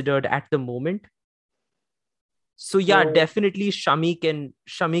considered at the moment. So yeah, So definitely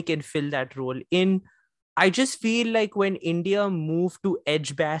Shami can fill that role in. I just feel like when India move to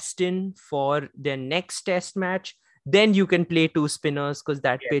Edgbaston for their next test match, then you can play two spinners, because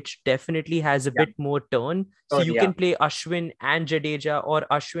that yes, pitch definitely has a yeah, bit more turn. So so you yeah, can play Ashwin and Jadeja, or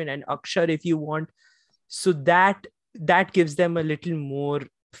Ashwin and Akshar if you want. So that gives them a little more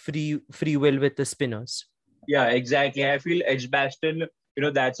free will with the spinners. yeah, exactly. I feel Edgbaston,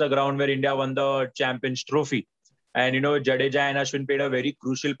 that's a ground where India won the Champions Trophy, and Jadeja and Ashwin played a very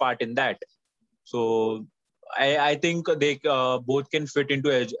crucial part in that. So I think they both can fit into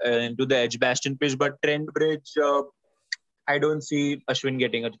the Edgbaston pitch, but Trent Bridge, I don't see Ashwin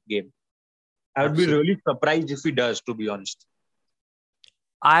getting a game. I would be really Absolutely. surprised if he does, to be honest.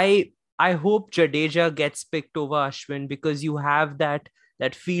 I hope Jadeja gets picked over Ashwin, because you have that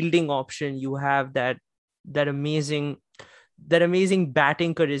fielding option. You have that amazing that amazing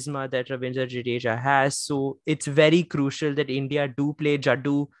batting charisma that Ravindra Jadeja has. So it's very crucial that India do play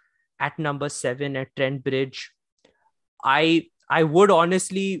Jaddu at number 7 at Trent Bridge. I would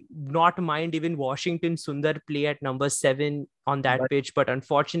honestly not mind even Washington Sundar play at number 7 on that But pitch, but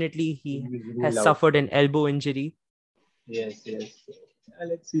unfortunately he he's has ruled out. suffered an elbow injury. Yes.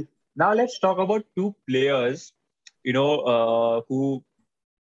 Let's see. Now let's talk about two players, whose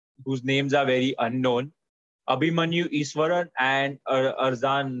names are very unknown. Abhimanyu Iswaran and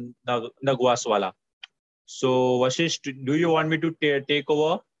Arzan Nagwaswala. So, Vasisht, do you want me to take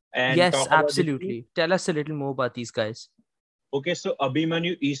over and Yes, talk about this team? absolutely. Tell us a little more about these guys. Okay, so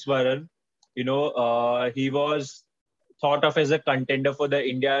Abhimanyu Iswaran, he was thought of as a contender for the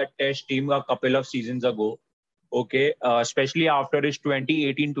India Test team a couple of seasons ago. Okay, especially after his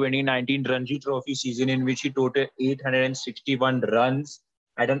 2018-2019 Ranji Trophy season, in which he totaled 861 runs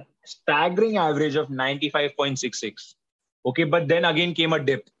at a staggering average of 95.66. Okay, but then again came a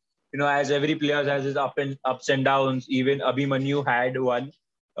dip. As every player has his ups and downs. Even Abhimanyu had one.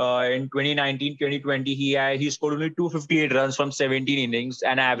 In 2019-2020, he scored only 258 runs from 17 innings,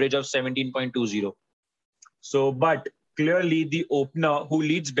 an average of 17.20. So, but clearly the opener who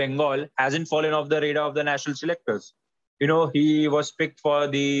leads Bengal hasn't fallen off the radar of the national selectors. He was picked for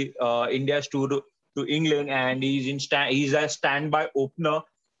the India's tour to England, and he's a standby opener.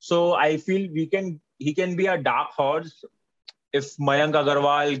 So I feel he can be a dark horse if Mayank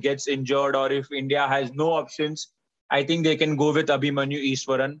Agarwal gets injured or if India has no options. I think they can go with Abhimanyu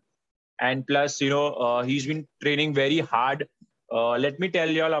Easwaran. And plus, he's been training very hard. Let me tell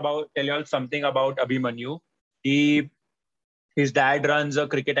y'all something about Abhimanyu. He His dad runs a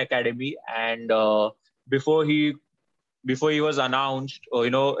cricket academy, and before he before he was announced,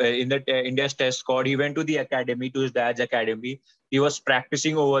 in the India's test squad, he went to the academy, to his dad's academy. He was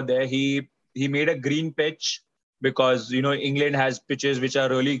practicing over there. He made a green pitch because England has pitches which are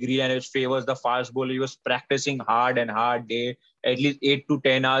really green and it favors the fast bowler. He was practicing hard and hard day, at least 8 to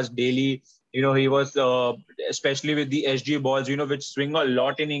 10 hours daily. He was especially with the SG balls, which swing a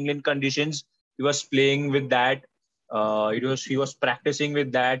lot in England conditions. He was playing with that. He was practicing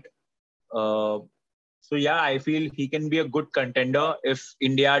with that. Uh, so yeah, I feel he can be a good contender if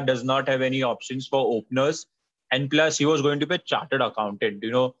India does not have any options for openers. And plus, he was going to be a chartered accountant.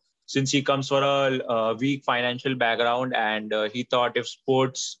 Since he comes for a weak financial background, and he thought if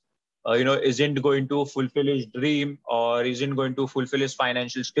sports, isn't going to fulfill his dream or isn't going to fulfill his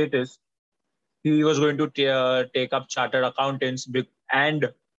financial status, he was going to take up chartered accountants.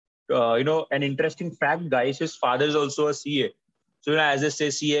 And an interesting fact, guys, his father is also a CA. So as they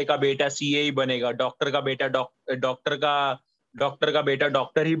say, CA का बेटा CA ही बनेगा, doctor का बेटा doctor का बेटा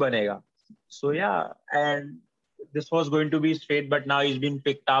doctor ही बनेगा. So yeah, and this was going to be his fate, but now he's been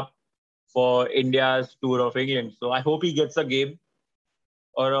picked up for India's tour of England. So I hope he gets a game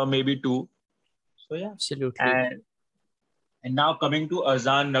or maybe two. So yeah, Absolutely. and now coming to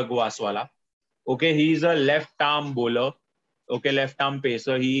Azan Nagwaswala. Okay, he's a left arm bowler. Okay, left arm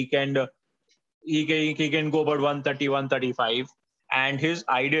pacer. He can go about 130, 135. And his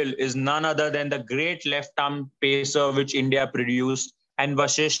idol is none other than the great left arm pacer which India produced. And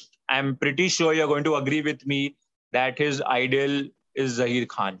Vasisht, I'm pretty sure you're going to agree with me that his idol is Zahir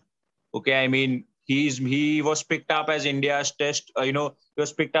Khan. Okay, I mean, he was picked up as India's he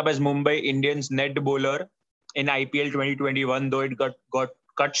was picked up as Mumbai Indians net bowler in IPL 2021, though it got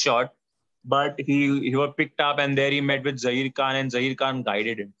cut short. But he was picked up, and there he met with Zahir Khan, and Zahir Khan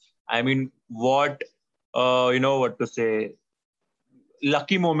guided him. I mean, what to say?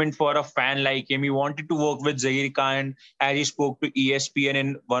 Lucky moment for a fan like him. He wanted to work with Zahir Khan, as he spoke to ESPN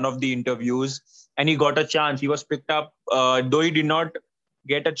in one of the interviews, and he got a chance. He was picked up, though he did not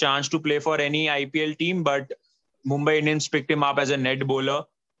get a chance to play for any IPL team, but Mumbai Indians picked him up as a net bowler,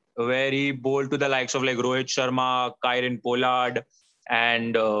 where he bowled to the likes of like Rohit Sharma, Kieron Pollard,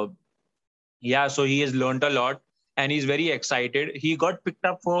 and yeah, so he has learned a lot, and he's very excited. He got picked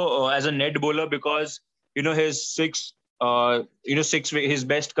up for as a net bowler because his his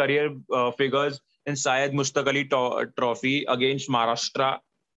best career figures in Syed Mushtaq Ali Trophy against Maharashtra.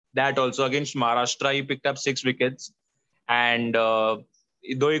 That also against Maharashtra, he picked up 6 wickets, and though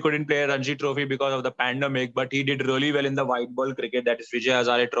he couldn't play a Ranji Trophy because of the pandemic, but he did really well in the white ball cricket, that is Vijay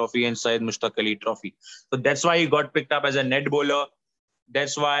Hazare Trophy and Syed Mushtaq Ali Trophy. So that's why he got picked up as a net bowler.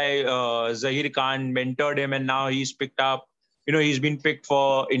 That's why Zahir Khan mentored him, and now he's picked up. He's been picked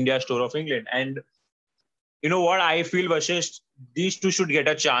for India's tour of England. And you know what? I feel, Vashish, these two should get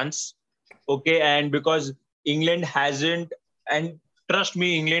a chance. Okay, and because England hasn't, and trust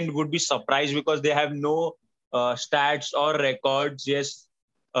me, England would be surprised because they have no stats or records. Yes,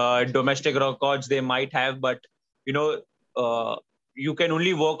 domestic records they might have, but you know, uh, you can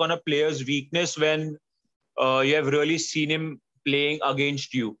only work on a player's weakness when you have really seen him playing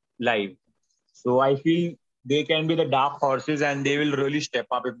against you live. So I feel they can be the dark horses, and they will really step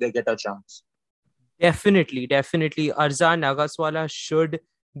up if they get a chance. Definitely, definitely. Arzan Nagaswala should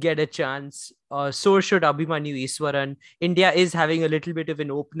get a chance. So should Abhimanyu Iswaran. India is having a little bit of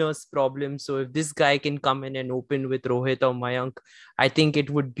an openers problem. So if this guy can come in and open with Rohit or Mayank, I think it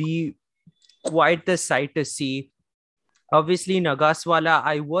would be quite the sight to see. Obviously, Nagaswala,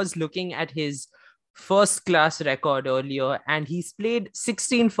 I was looking at his first class record earlier, and he's played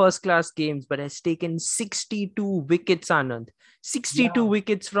 16 first class games, but has taken 62 wickets, Anand. 62 Yeah.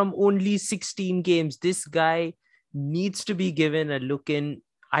 wickets from only 16 games. This guy needs to be given a look in.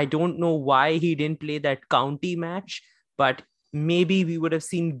 I don't know why he didn't play that county match, but maybe we would have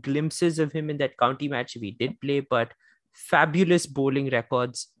seen glimpses of him in that county match if he did play. But fabulous bowling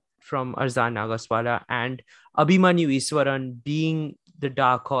records from Arzan Nagaswala, and Abhimanyu Iswaran being the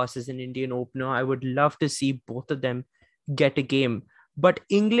dark horse as an Indian opener. I would love to see both of them get a game. But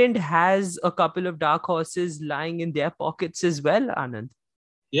England has a couple of dark horses lying in their pockets as well, Anand.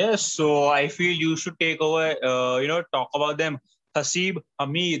 Yes, so I feel you should take over, talk about them. Hasib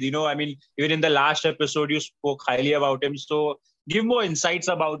Hamid, I mean, even in the last episode, you spoke highly about him. So give more insights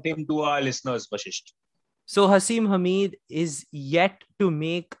about him to our listeners, Vashisht. So Hasim Hamid is yet to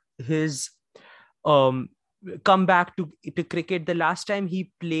make his um come back to cricket. The last time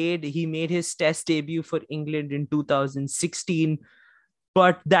he played, he made his test debut for England in 2016,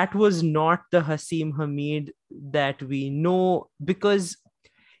 but that was not the Hasim Hamid that we know, because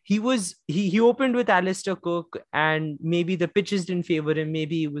he opened with Alistair Cook, and maybe the pitches didn't favor him,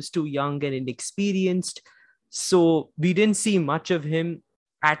 maybe he was too young and inexperienced, so we didn't see much of him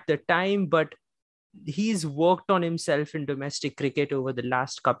at the time. But he's worked on himself in domestic cricket over the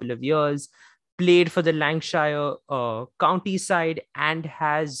last couple of years, played for the Lancashire county side, and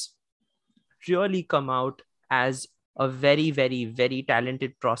has really come out as a very, very, very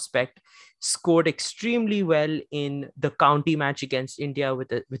talented prospect. Scored extremely well in the county match against India with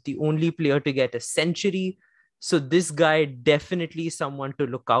the only player to get a century. So this guy definitely someone to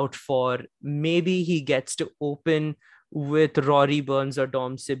look out for. Maybe he gets to open with Rory Burns or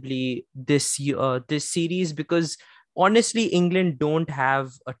Dom Sibley this series, because honestly, England don't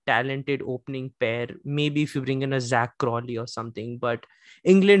have a talented opening pair. Maybe if you bring in a Zach Crawley or something, but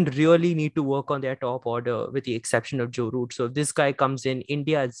England really need to work on their top order, with the exception of Joe Root. So if this guy comes in,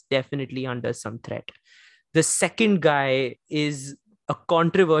 India is definitely under some threat. The second guy is a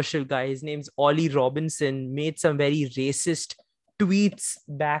controversial guy. His name's Ollie Robinson. Made some very racist tweets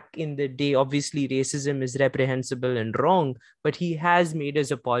back in the day. Obviously, racism is reprehensible and wrong, but he has made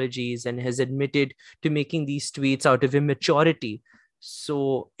his apologies and has admitted to making these tweets out of immaturity.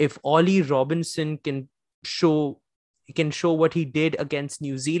 So if Ollie Robinson show can show what he did against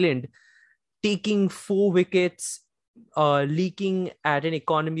New Zealand, taking 4 wickets, leaking at an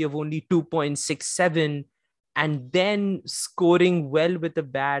economy of only 2.67, and then scoring well with the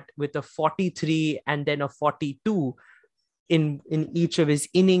bat with a 43 and then a 42 in each of his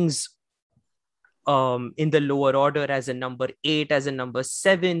innings, in the lower order as a number 8, as a number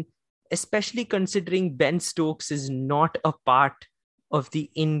 7, especially considering Ben Stokes is not a part of the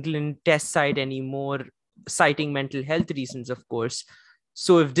England test side anymore, citing mental health reasons, of course.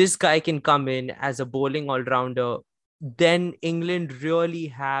 So if this guy can come in as a bowling all-rounder, then England really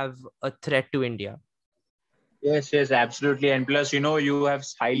have a threat to India. Yes, yes, absolutely. And plus, you have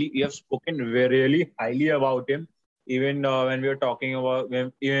spoken really highly about him. Even when we were talking about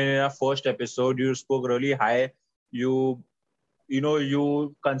even in our first episode, you spoke really high. You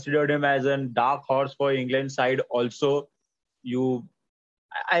you considered him as a dark horse for England side. Also, you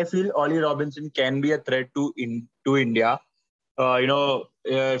I feel Ollie Robinson can be a threat to India.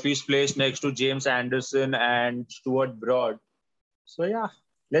 If he's placed next to James Anderson and Stuart Broad. So yeah,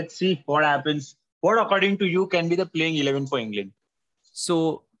 let's see what happens. What, according to you, can be the playing 11 for England?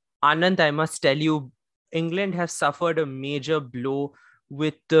 So, Anand, I must tell you, England have suffered a major blow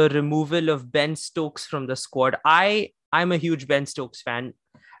with the removal of Ben Stokes from the squad. I'm a huge Ben Stokes fan.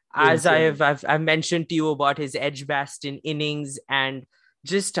 As I've mentioned to you about his Edgbaston innings and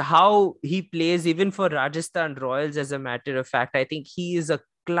just how he plays, even for Rajasthan Royals, as a matter of fact, I think he is a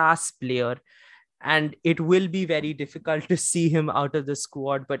class player, and it will be very difficult to see him out of the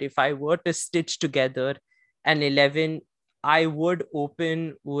squad. But if I were to stitch together an 11, I would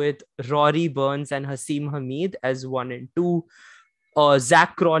open with Rory Burns and Haseem Hameed as 1 and 2.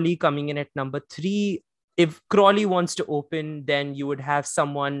 Zach Crawley coming in at number 3. If Crawley wants to open, then you would have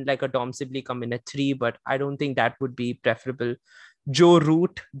someone like a Dom Sibley come in at 3, but I don't think that would be preferable. Joe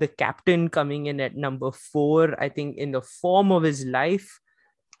Root, the captain, coming in at number 4, I think in the form of his life.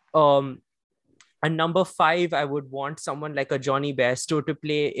 And number 5, I would want someone like a Johnny Bairstow to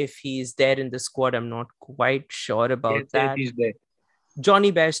play if he's there in the squad. I'm not quite sure about that. Yes, he's there.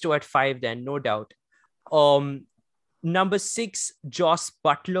 Johnny Bairstow at 5, then, no doubt. Number 6, Jos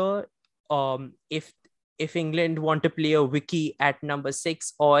Buttler. If England want to play a wiki at number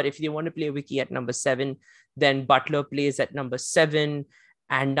 6, or if they want to play a wiki at number 7, then Buttler plays at number 7.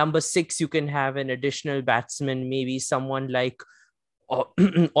 And number 6, you can have an additional batsman, maybe someone like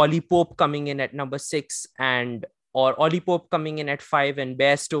Ollie Pope coming in at number 6, or Ollie Pope coming in at 5 and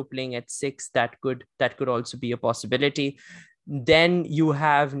Bairstow playing at 6. That could also be a possibility. Then you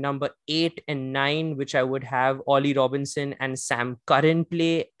have number 8 and 9, which I would have Ollie Robinson and Sam Curran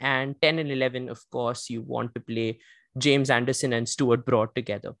play. And 10 and 11, of course, you want to play James Anderson and Stuart Broad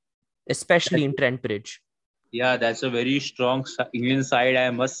together, especially in Trent Bridge. Yeah, that's a very strong England side, I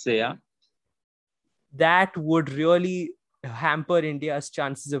must say. Yeah? That would really hamper India's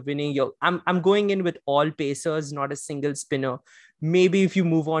chances of winning. I'm going in with all pacers, not a single spinner. Maybe if you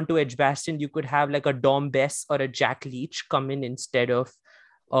move on to Edgbaston, you could have like a Dom Bess or a Jack Leach come in instead of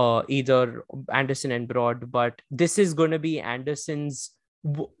either Anderson and Broad. But this is going to be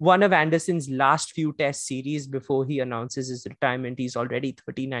one of Anderson's last few test series before he announces his retirement. He's already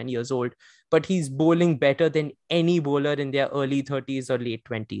 39 years old, but he's bowling better than any bowler in their early 30s or late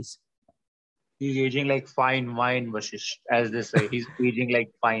 20s. He's aging like fine wine, Vasisht, as they say. He's aging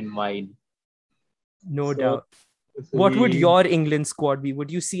like fine wine. No doubt. What would your England squad be? Would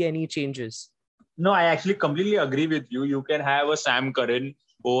you see any changes? No, I actually completely agree with you. You can have a Sam Curran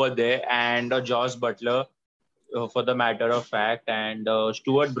over there and a Jos Buttler, for the matter of fact, and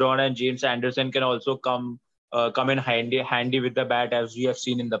Stuart Broad and James Anderson can also come in handy with the bat, as we have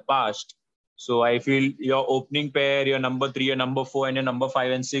seen in the past. So I feel your opening pair, your number 3, your number 4, and your number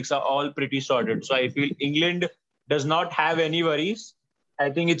 5 and 6 are all pretty sorted. So I feel England does not have any worries.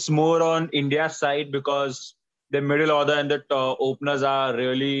 I think it's more on India's side because the middle order and the openers are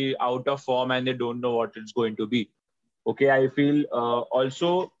really out of form and they don't know what it's going to be. Okay, I feel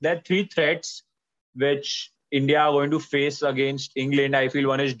also there are three threats which India are going to face against England. I feel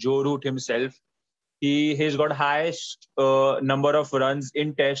one is Joe Root himself. He's got highest number of runs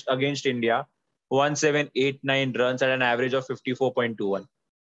in Test against India, 1789 runs at an average of 54.21.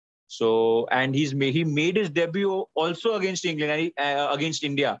 So and he made his debut also against England and against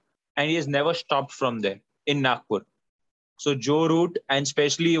India, and he has never stopped from there in Nagpur. So Joe Root, and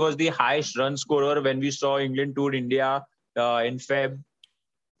especially he was the highest run scorer when we saw England toured India in Feb.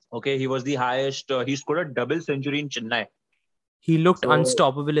 Okay, he was the highest. He scored a double century in Chennai. He looked So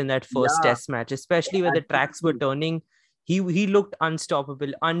unstoppable in that first yeah, test match, especially where the tracks were absolutely. turning. He looked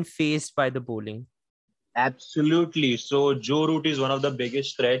unstoppable, unfazed by the bowling. Absolutely. So Joe Root is one of the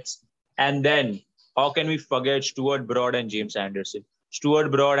biggest threats. And then how can we forget Stuart Broad and James Anderson?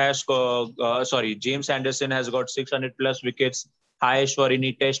 Stuart Broad has, James Anderson has got 600 plus wickets, highest for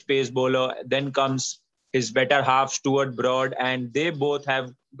any test pace bowler. Then comes his better half, Stuart Broad, and they both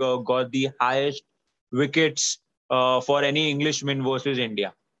have got the highest wickets for any Englishman versus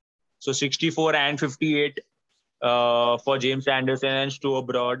India. So 64 and 58 for James Anderson and Stuart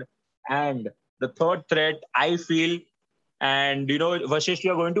Broad. And the third threat, I feel, and Vasisht,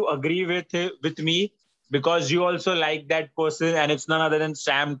 you're going to agree with me because you also like that person, and it's none other than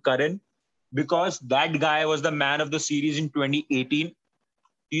Sam Curran, because that guy was the man of the series in 2018.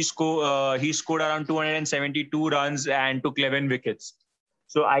 He scored around 272 runs and took 11 wickets.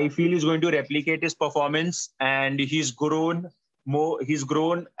 So I feel he's going to replicate his performance, and he's grown more. He's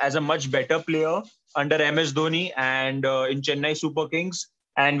grown as a much better player under MS Dhoni and in Chennai Super Kings.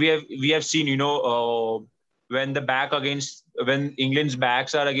 And we have seen, when England's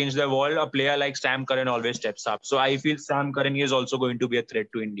backs are against the wall, a player like Sam Curran always steps up. So I feel Sam Curran is also going to be a threat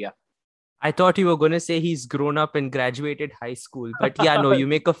to India. I thought you were going to say he's grown up and graduated high school. But yeah, no, you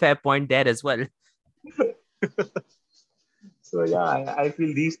make a fair point there as well. So yeah, I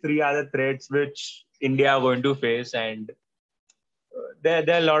feel these three are the threats which India are going to face, and there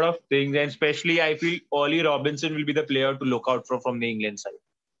are a lot of things, and especially I feel Ollie Robinson will be the player to look out for from the England side.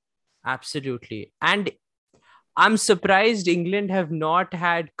 Absolutely. And I'm surprised England have not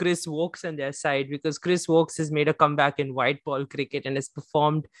had Chris Wokes on their side, because Chris Wokes has made a comeback in white ball cricket and has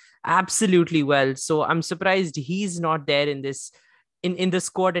performed absolutely well. So I'm surprised he's not there in this in the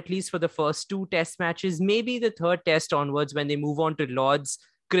squad, at least for the first two test matches. Maybe the third test onwards, when they move on to Lords,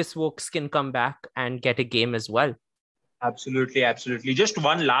 Chris Wokes can come back and get a game as well. Absolutely, absolutely. Just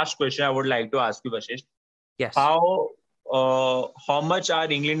one last question I would like to ask you, Vashish. Yes. How much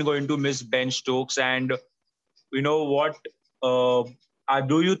are England going to miss Ben Stokes, and what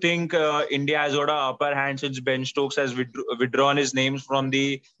do you think India has got an upper hand since Ben Stokes has withdrawn his names from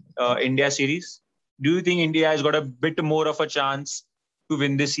the India series? Do you think India has got a bit more of a chance to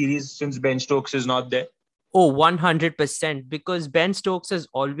win this series since Ben Stokes is not there? Oh, 100%. Because Ben Stokes has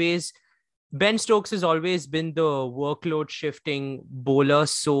always been the workload shifting bowler.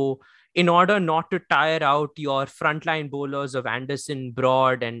 So, in order not to tire out your frontline bowlers of Anderson,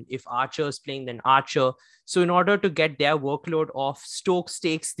 Broad, and if Archer's playing, then Archer. So, in order to get their workload off, Stokes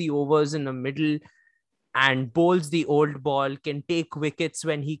takes the overs in the middle and bowls the old ball, can take wickets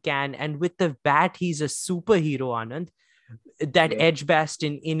when he can. And with the bat, he's a superhero, Anand. That Yeah.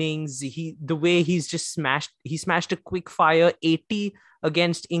 Edgbaston innings, the way he smashed a quick fire 80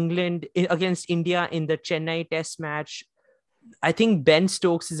 against India in the Chennai test match. I think Ben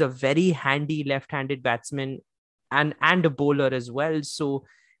Stokes is a very handy left-handed batsman and a bowler as well. So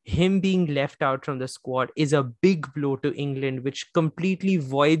him being left out from the squad is a big blow to England, which completely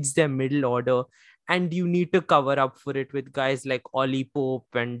voids their middle order. And you need to cover up for it with guys like Ollie Pope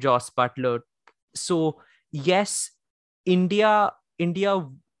and Joss Butler. So yes, India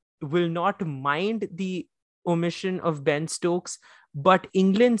will not mind the omission of Ben Stokes, but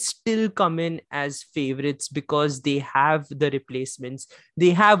England still come in as favorites because they have the replacements.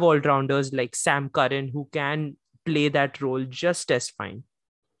 They have all-rounders like Sam Curran who can play that role just as fine.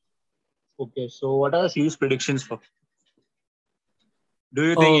 Okay, so what are the series predictions for? Do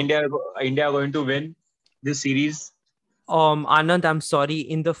you think Uh, India are going to win this series? Anand, I'm sorry.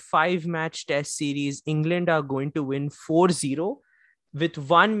 In the 5-match test series, England are going to win 4-0, with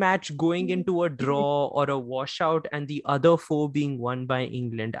one match going into a draw or a washout and the other four being won by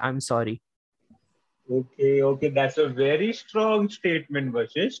England. I'm sorry. Okay, okay, that's a very strong statement,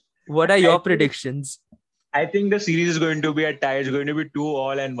 Vashish. What are I your think predictions? I think the series is going to be a tie. It's going to be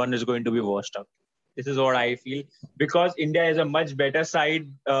 2-2, and one is going to be washed up. This is what I feel, because India is a much better side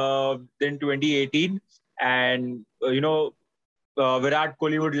than 2018, and Virat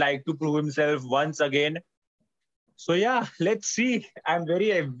Kohli would like to prove himself once again. So yeah, let's see. I'm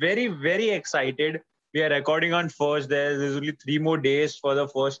very, very, very excited. We are recording on first. There's only 3 more days for the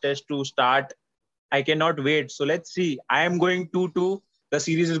first test to start. I cannot wait. So let's see. I am going 2-2. The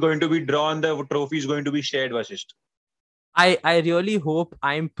series is going to be drawn. The trophy is going to be shared, Vasisht. I really hope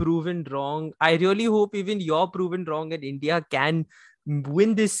I'm proven wrong. I really hope even you're proven wrong and India can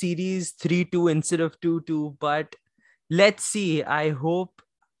win this series 3-2 instead of 2-2. But let's see. I hope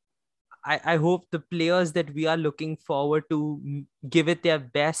the players that we are looking forward to give it their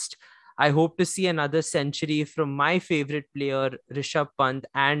best. I hope to see another century from my favorite player, Rishabh Pant,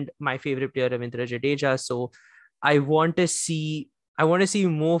 and my favorite player, Ravindra Jadeja. So I want to see I want to see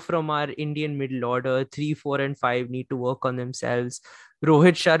more from our Indian middle order. 3, 4, and 5 need to work on themselves.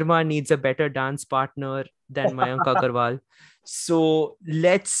 Rohit Sharma needs a better dance partner than Mayank Agarwal. So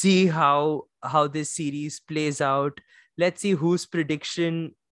let's see how this series plays out. Let's see whose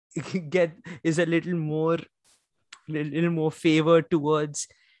prediction get is a little more favor towards.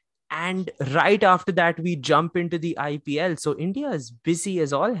 And right after that, we jump into the IPL. So India is busy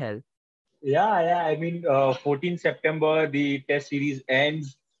as all hell. Yeah. I mean, 14 September, the test series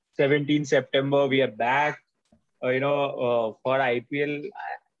ends. 17 September, we are back. For IPL,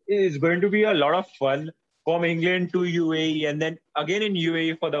 it's going to be a lot of fun from England to UAE, and then again in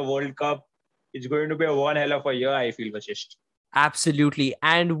UAE for the World Cup. It's going to be a one hell of a year, I feel, Vashisht. Absolutely.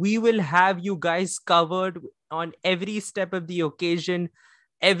 And we will have you guys covered on every step of the occasion,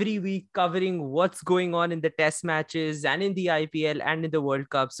 every week, covering what's going on in the test matches and in the IPL and in the World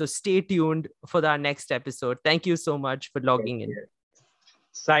Cup. So stay tuned for our next episode. Thank you so much for Yes, logging in. yes.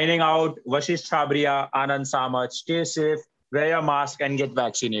 Signing out, Vashisht Sabria, Anand Samach. Stay safe, wear your mask, and get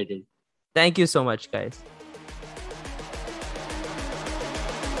vaccinated. Thank you so much, guys.